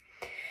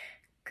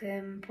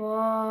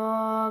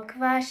 Gympog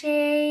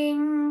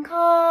fasing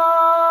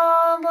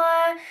cola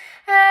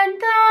yn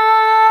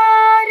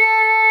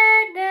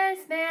doryn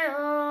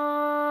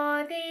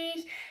ysmeoddi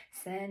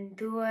sy'n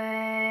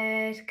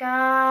dweud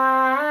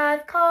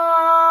gath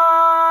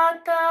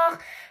codoch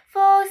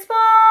fos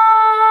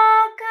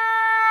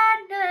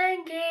bogan yn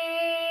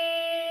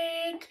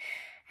gig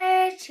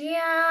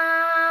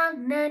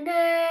etian yn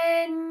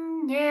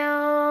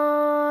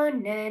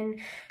iawn yn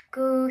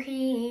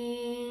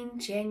gwhin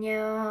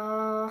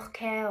genioch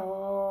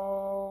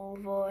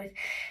ceolfwrdd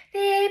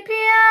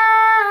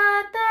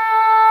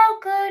ddibriadol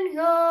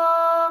gyngo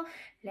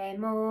le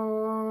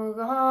mwg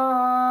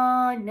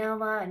on y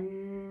lan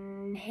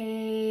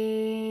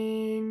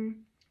hyn.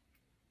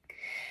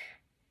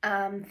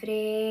 Am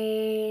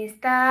fris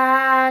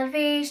dal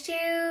fi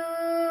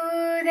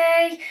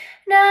stiwddau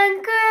na'n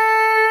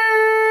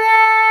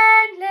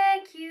gwen le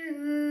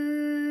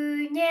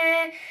giwnie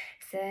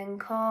sy'n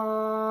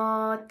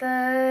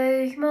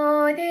codau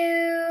mod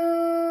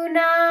yw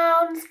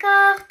nawn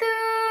sgach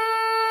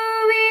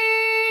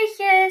dwych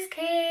ys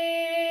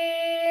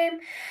cym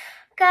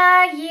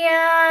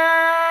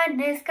gaian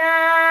ys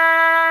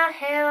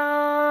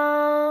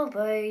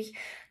gahelfych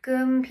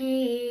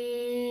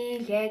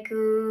gympilie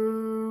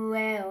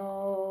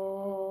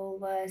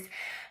gweolwas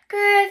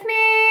gydd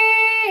mi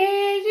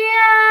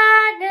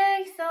ian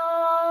eich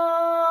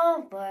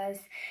solwas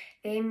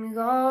ddim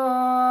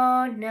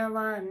gon y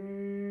lan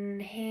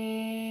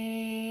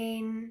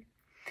hyn.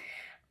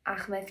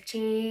 Ach mydd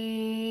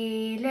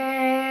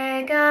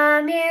tileg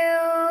am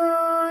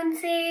yw'n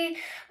si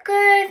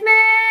gydd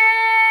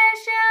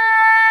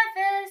mysiaf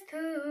ys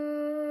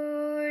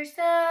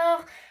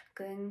twrsach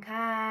gyn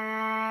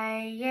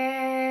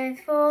caedd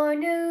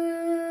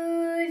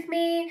ffoniwdd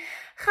mi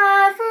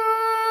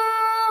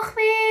chafwch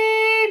mi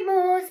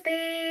mwys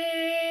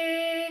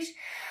bys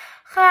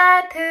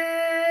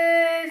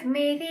chatyf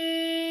mi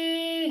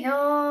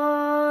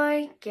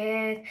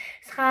ddi-oigedd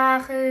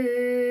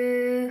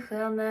schachwch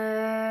yn y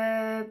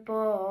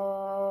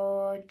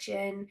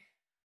bodgen.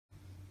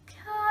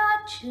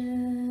 Cachymwli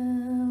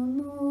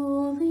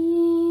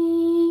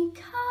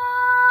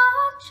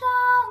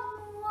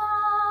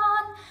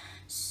cachamwan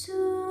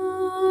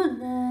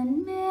sulen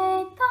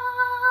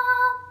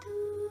medal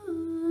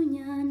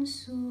dunyan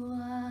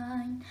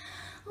swain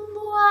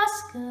luas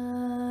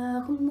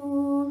luasgach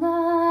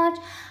múlach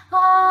a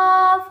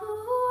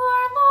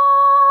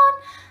bhúrlón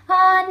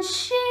an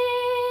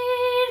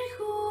sir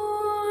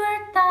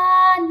chuair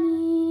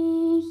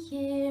daní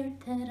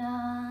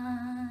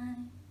chéirteráin.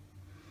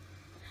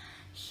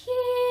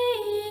 Hi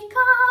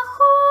ga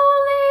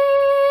chúli,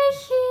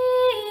 hi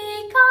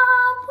ga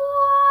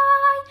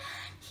buai,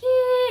 hi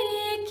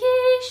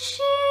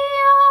gishi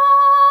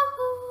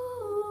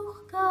ahúch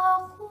ga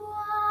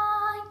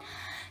chuain.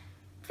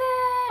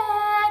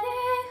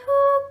 Vere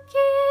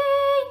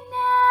húgin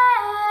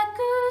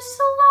agus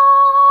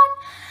lán,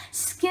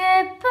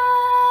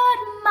 skipper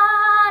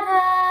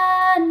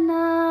maran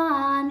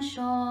an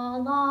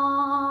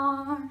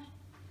sjolar.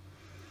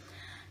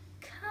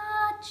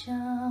 Kajamuli,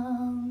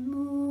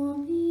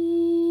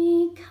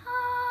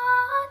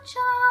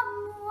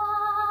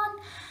 kajamuan,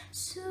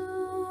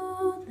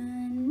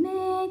 sulen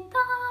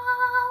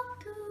medal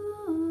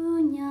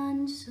dunyan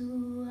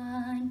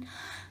suain.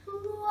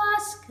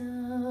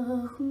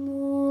 Luasgach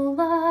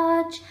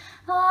múlach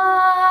a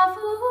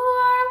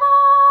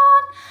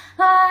bhúrlón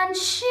an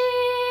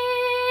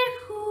sir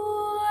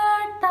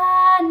chuair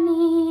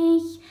daní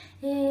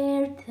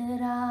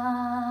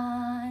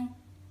chéirteráin.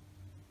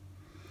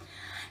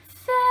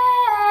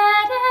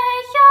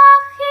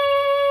 Fereachi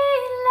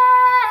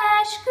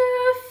leis go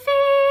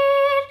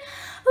fír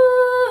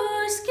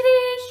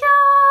úsgricha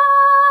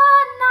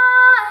na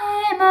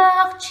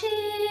éimeach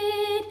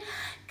tír.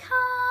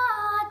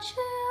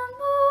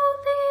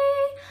 Cajamuli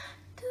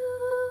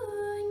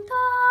dún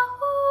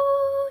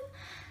dahúd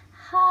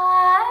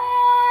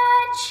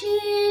haidhean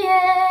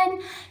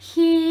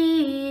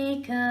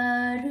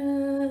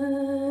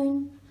higarún.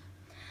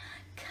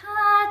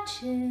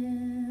 Kajamuli,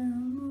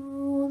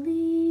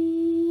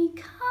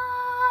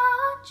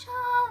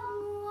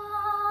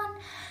 kajamuan,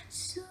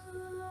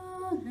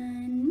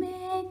 sulen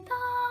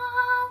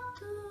medal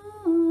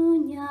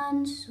dunyan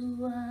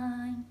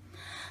suain.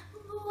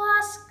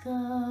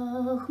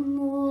 Luasgach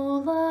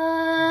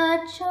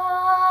múlach a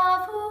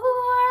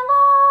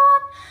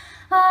bhúrlón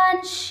an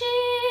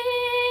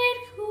sir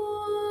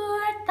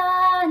chuair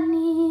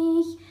daní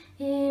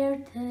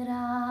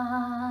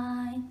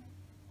chéirteráin.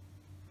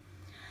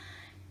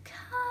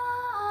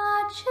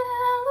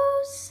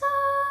 Cajelusa,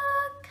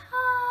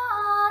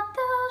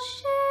 cadel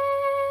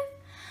shif,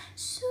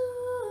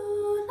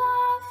 sula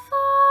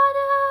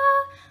fada,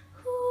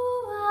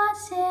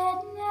 huas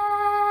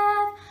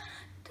nev,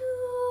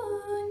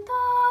 dún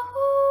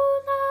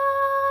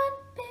dahulan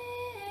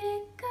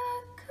bega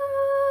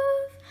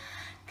cúf,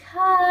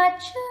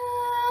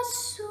 cajel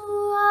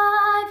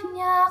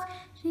suaivneach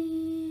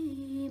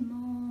rimohuv.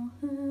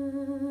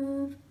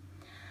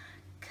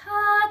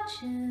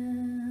 Kajamuli,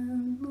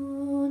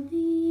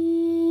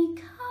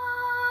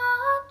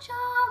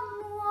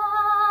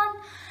 kajamuan,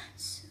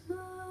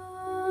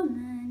 sulen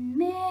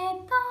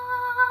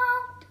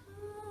medal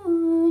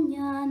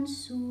dunyan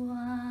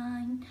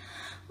suain.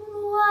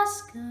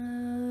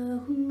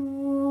 Luasgach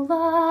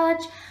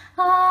múlach a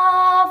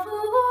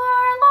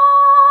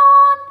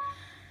bhúrlón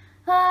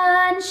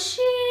an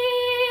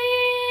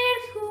sir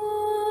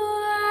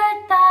chuair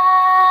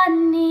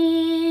daní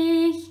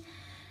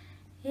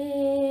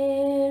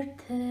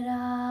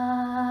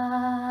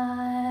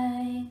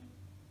chéirteráin.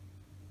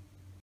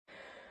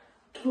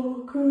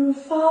 Tógur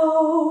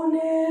fáin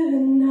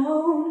an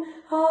nán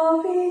a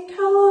bhí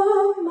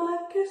callam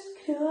agus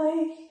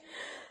cruaich,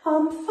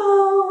 am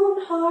fáin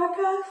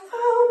hargach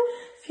fáin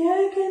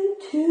fiegin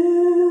tú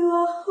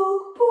a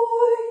chug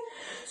bói,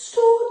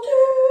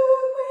 stódú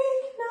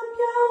wig na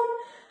bean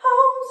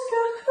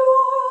hamsga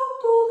chruach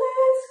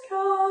dólis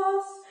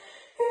gas,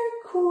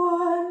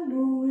 cuan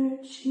nóir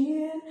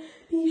tír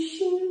bí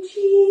sin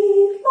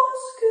tír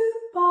lasgu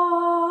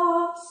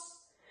bas.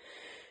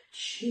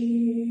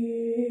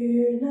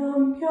 Tír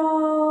nam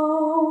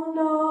bean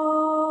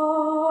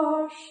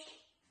ást,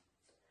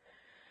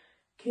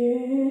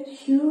 Gyd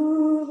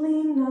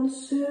hiúlín an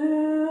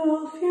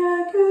súl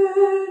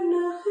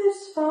fiagunach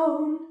is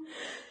fáin,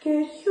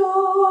 Gyd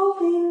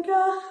hiúlín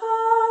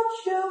gachad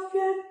seo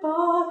fiag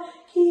bar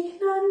cích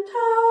nan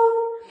taun,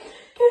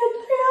 Gyd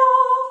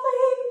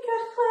rialín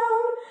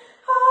gachlaun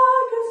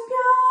agus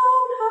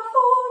bean ha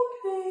fón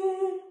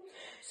crin,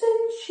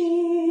 Sin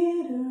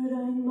siadúr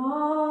ein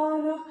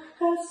marach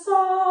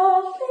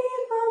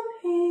chasállín am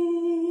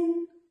hyn.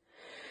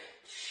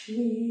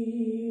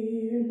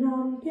 Tír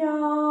nam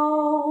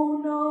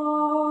bean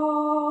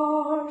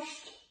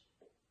ást.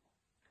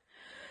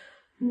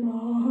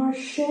 Mar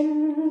sin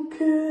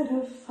cúd a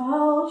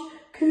fáilt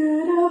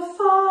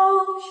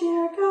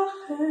ar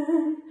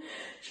gachan,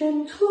 sin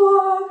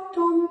tlog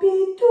don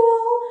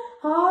bidúil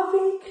a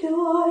bhí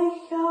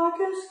cruaich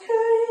agus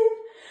cúin,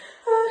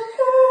 a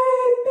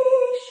chuid bí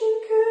sin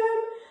cúm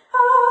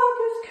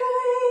agus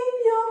cúin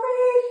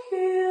jobhí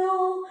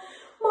chill,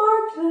 mar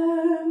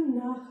dlum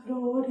nach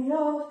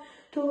ródiach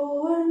dó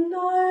an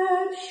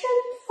naid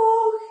sin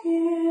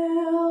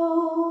fóchill.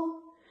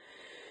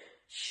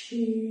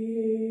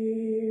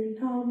 Tír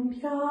nam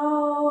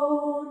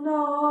bean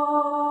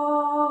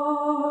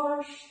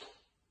ást.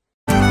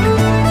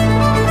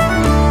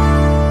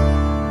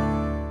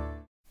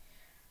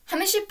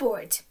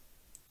 bored.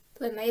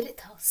 Le made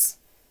it thus.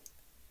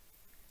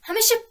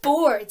 Hamish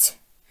bored,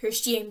 her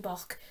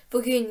steenbach,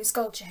 bogun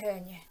sculpture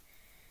herne.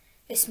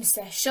 Is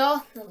Mr.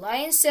 Shaw, the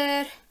lion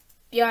sir,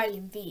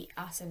 Bjarlim V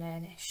as an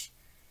earnish.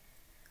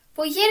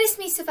 For hier is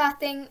me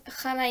savatting,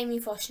 gaan I me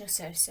vosh no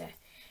surse.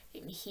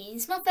 Let me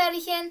heens my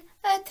verrigen,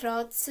 a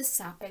trod se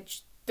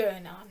sapage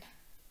dönan.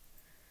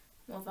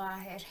 Mo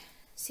vaher,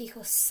 sich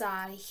o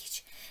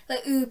sarich, le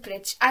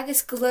ubridge,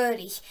 agus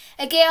glurich,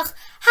 a geach,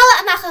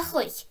 halla amach a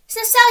chluich,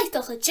 sna salich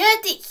doch a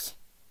judich.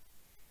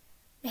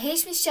 Me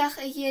hees me shach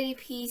a jeri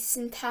pies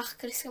en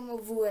tachkers am o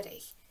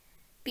voerig,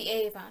 bi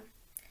evan.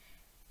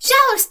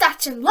 Sjouwer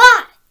statjen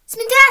la,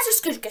 smin draser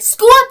skurke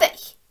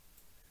skopig.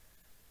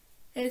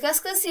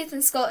 Gasgla sydd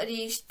yn sgol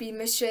rhys bu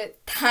mysio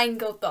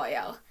tangle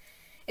doel.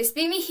 Is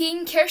bu mi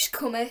hi'n cyrs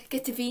cwma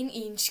gyda fi'n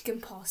unch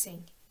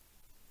gympasing.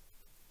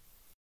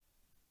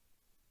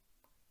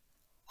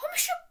 Hom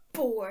mysio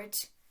bored,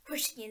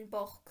 hwrs i'n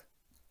boch.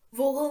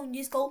 Vol hwn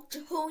is gol te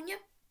hwnja.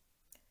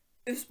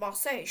 Is ma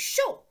se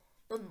sio,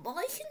 dan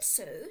laich yn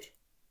syr.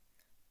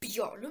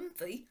 Bjarlum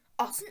fi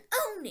as yn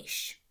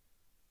awnish.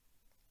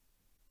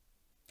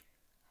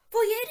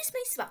 Vol hier is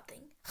mijn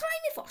swatting, ga je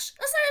me vast,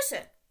 as er is.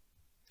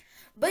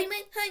 By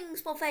my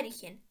hungs mo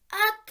ferrichen, a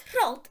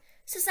trod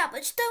sa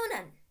sabaj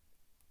donan.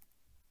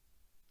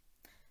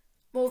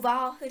 Mo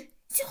vaher,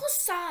 si ho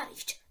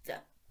sarich,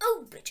 the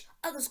obridge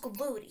agus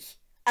glorich,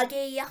 a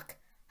geach,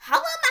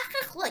 halla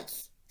macha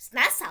chluich,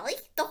 sna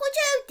salich, do ho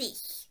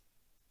jodich.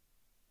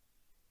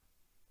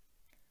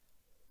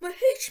 Ma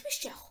huch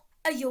mischach,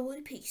 a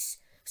jore piece,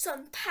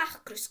 son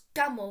tachgris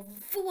gamo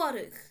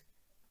vorig,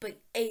 by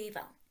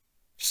Eva.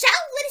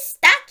 Sjouwer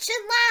statje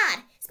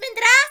laar, smin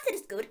drater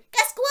is goed,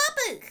 gas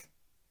gwabig.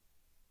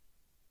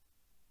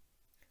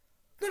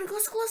 Nor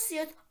gos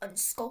glasiad yn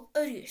sgol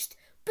yrust,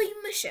 by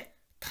mysio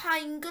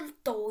taingl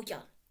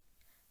doian.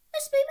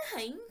 Ys by my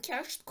hain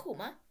kerst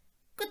coma,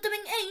 gyda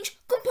fy'n eins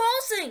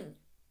compilation.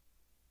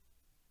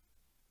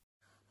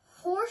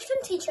 Horst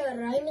van teacher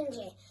Raymond J.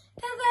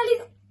 Ben wel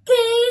ik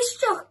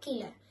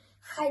geestjochkiele.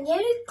 Gaan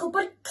jullie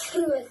koper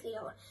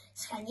kruigio.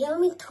 Gaan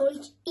jullie met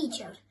toilet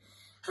eater.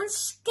 Han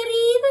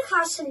skriver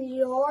has een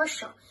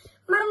jaarsje,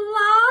 maar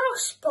waar of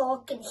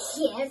spoken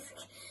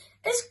heeft.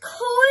 Is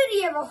kooi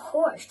even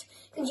horst,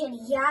 kun je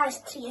een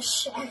jaar twee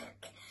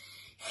schek.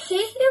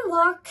 Geef je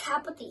waar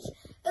kapiti,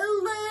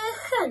 een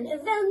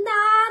luchen, wel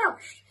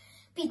naros.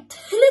 Bij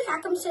tullig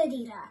akem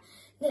sedira,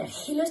 der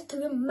hilles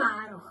toe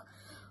maro.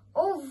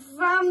 O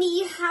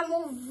wami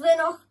hamo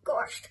winnog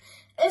gorst,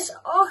 is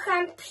och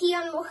aan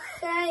pian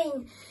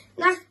mochijn.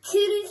 Nach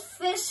kiri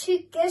vis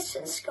hu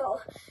gissen skol,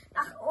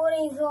 nach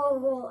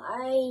oringogol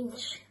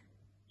eins.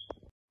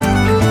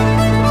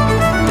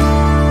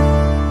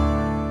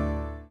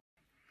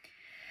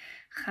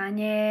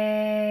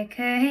 Chanie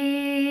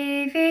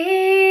cyfi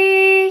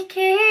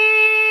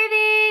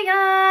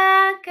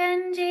ac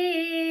yn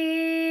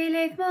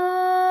gilydd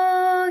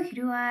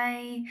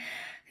moghrwai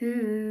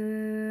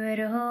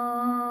hwyr ho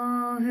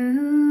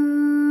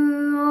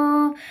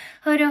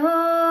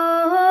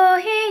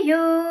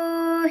hiyo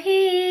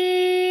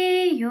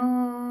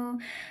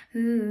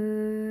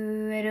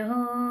hwyr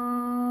ho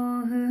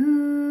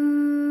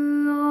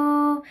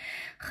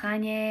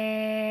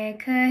chanie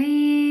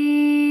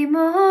cyfi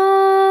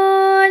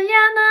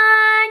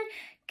molianain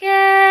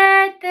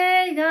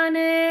getegan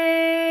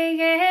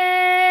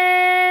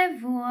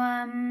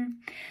efuam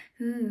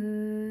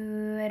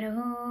hwyr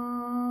ho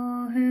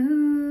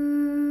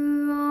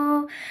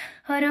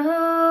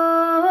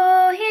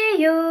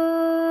hiyo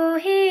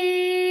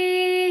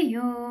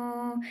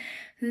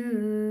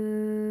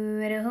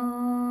hwyr ho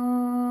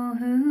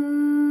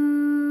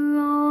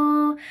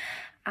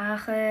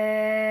ach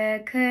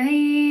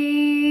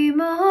cym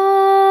o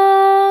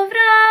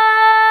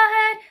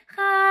fraher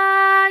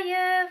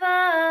chaie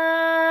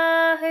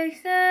fach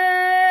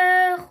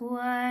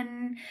sychwan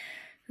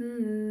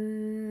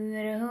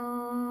hwyr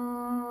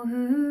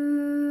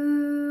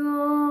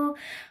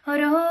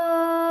ho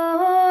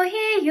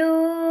hiyo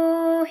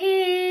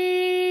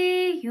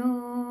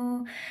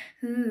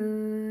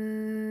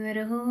hwyr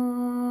ho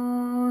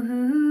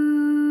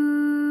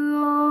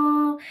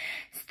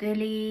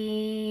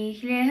stylich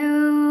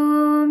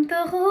lehum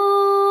toch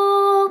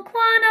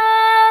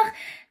kwanach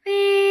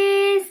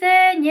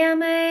visenya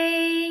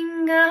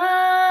mengalwag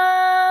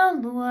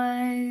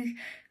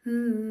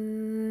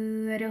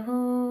hwyr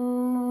ho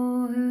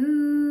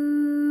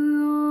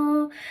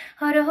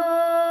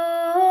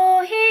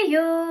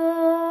hiyo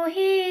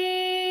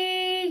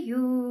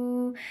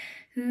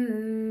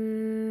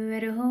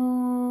hwyr ho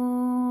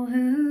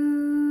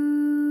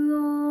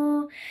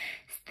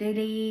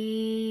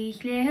stylich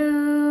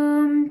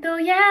lehum to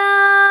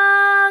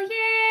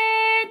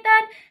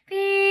yetan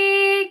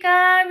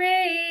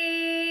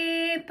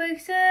figarepag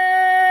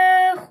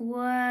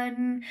sychwan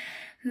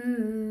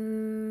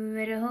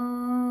hwyr ho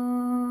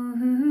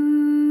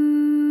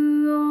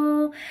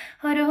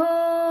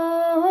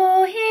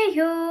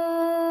hiyo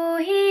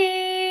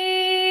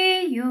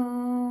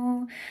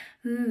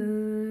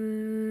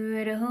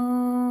hwyr ho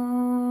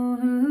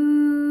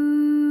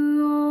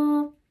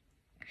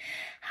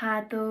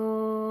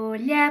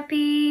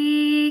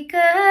lepi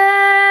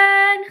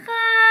gan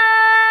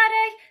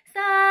charach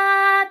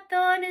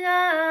saton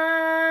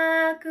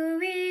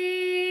gagwi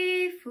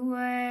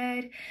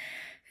fuad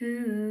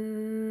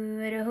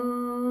hur ho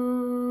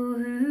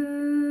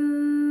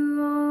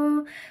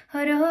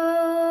hur ho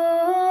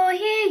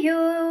hi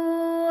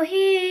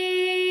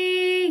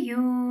yo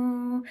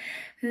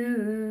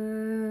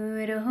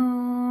hur ho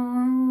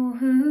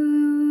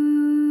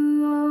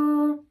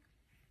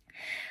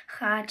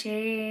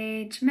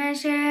Chachid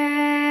meshe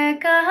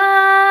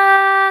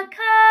kakarech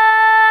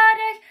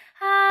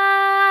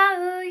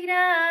haurai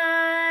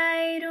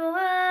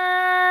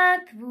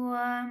roat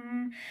vuam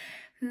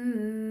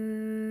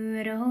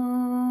huro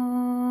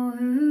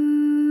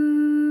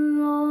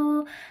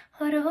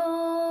huro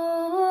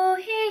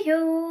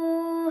hiyo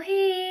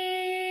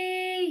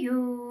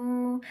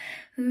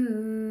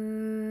huro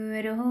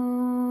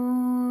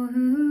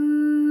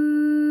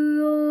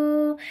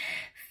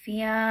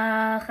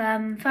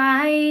Fiacham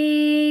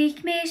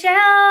faich me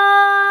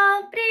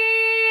shall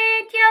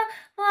britja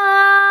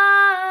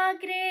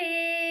wagrinjes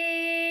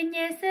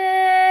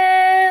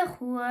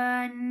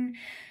juan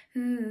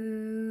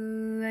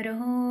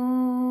huro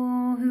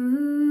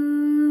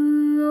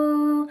hiyo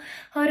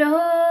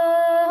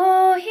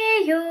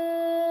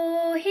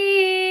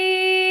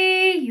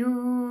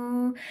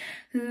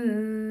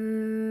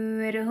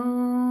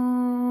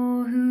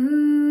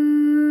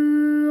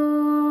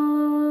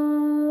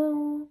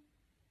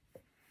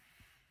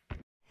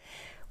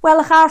Well,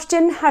 a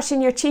charstin has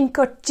in your chin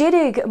got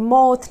jirig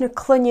mòd na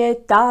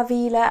Cruinneachadh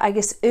Davile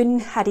agus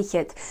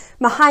Unharichid.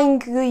 Ma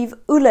hang guiv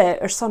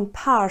ule son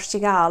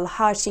páirstigal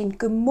has in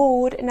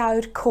gumór in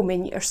our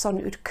coming son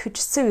cud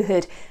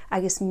suhud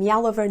agus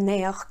mialaver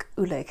neach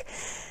ulig.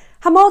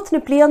 Ha mòd na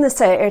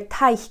blianase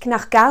taich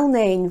nach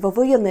galnein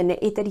vavuilin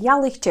idir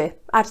jalichte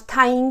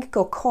taing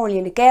go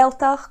corlin na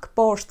Gaeltach,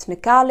 bort na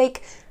Gaelig,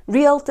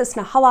 realtas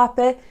na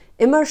Halape,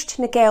 Immerst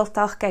na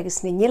Gaeltach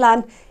agus na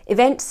Nilan,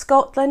 Event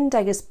Scotland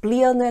agus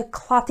bliana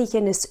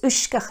clatichin is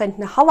uskachint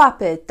na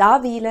Halape,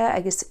 Davile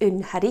agus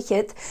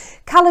Unharichid,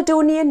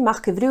 Caledonian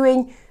mach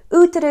gevruin,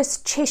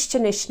 Uterus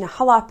Chistanish na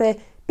Halape,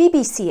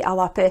 BBC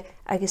Alape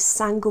agus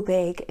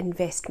Sangobeg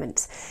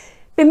Investments.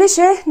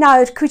 Bimische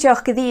naur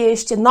cúteach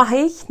gyddiist de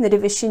nahich na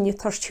division je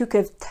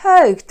torstúkef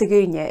tuig de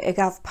gúne ag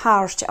af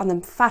páirst an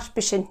am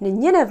fartbishin na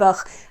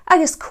Ninevach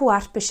agus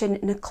cuartbishin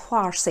na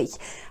Clarsaich.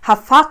 Ha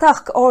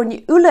fatach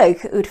orni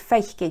uleg ur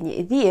feichgin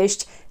je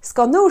ddiist,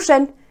 sgan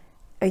nósin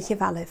yn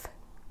Llefalif.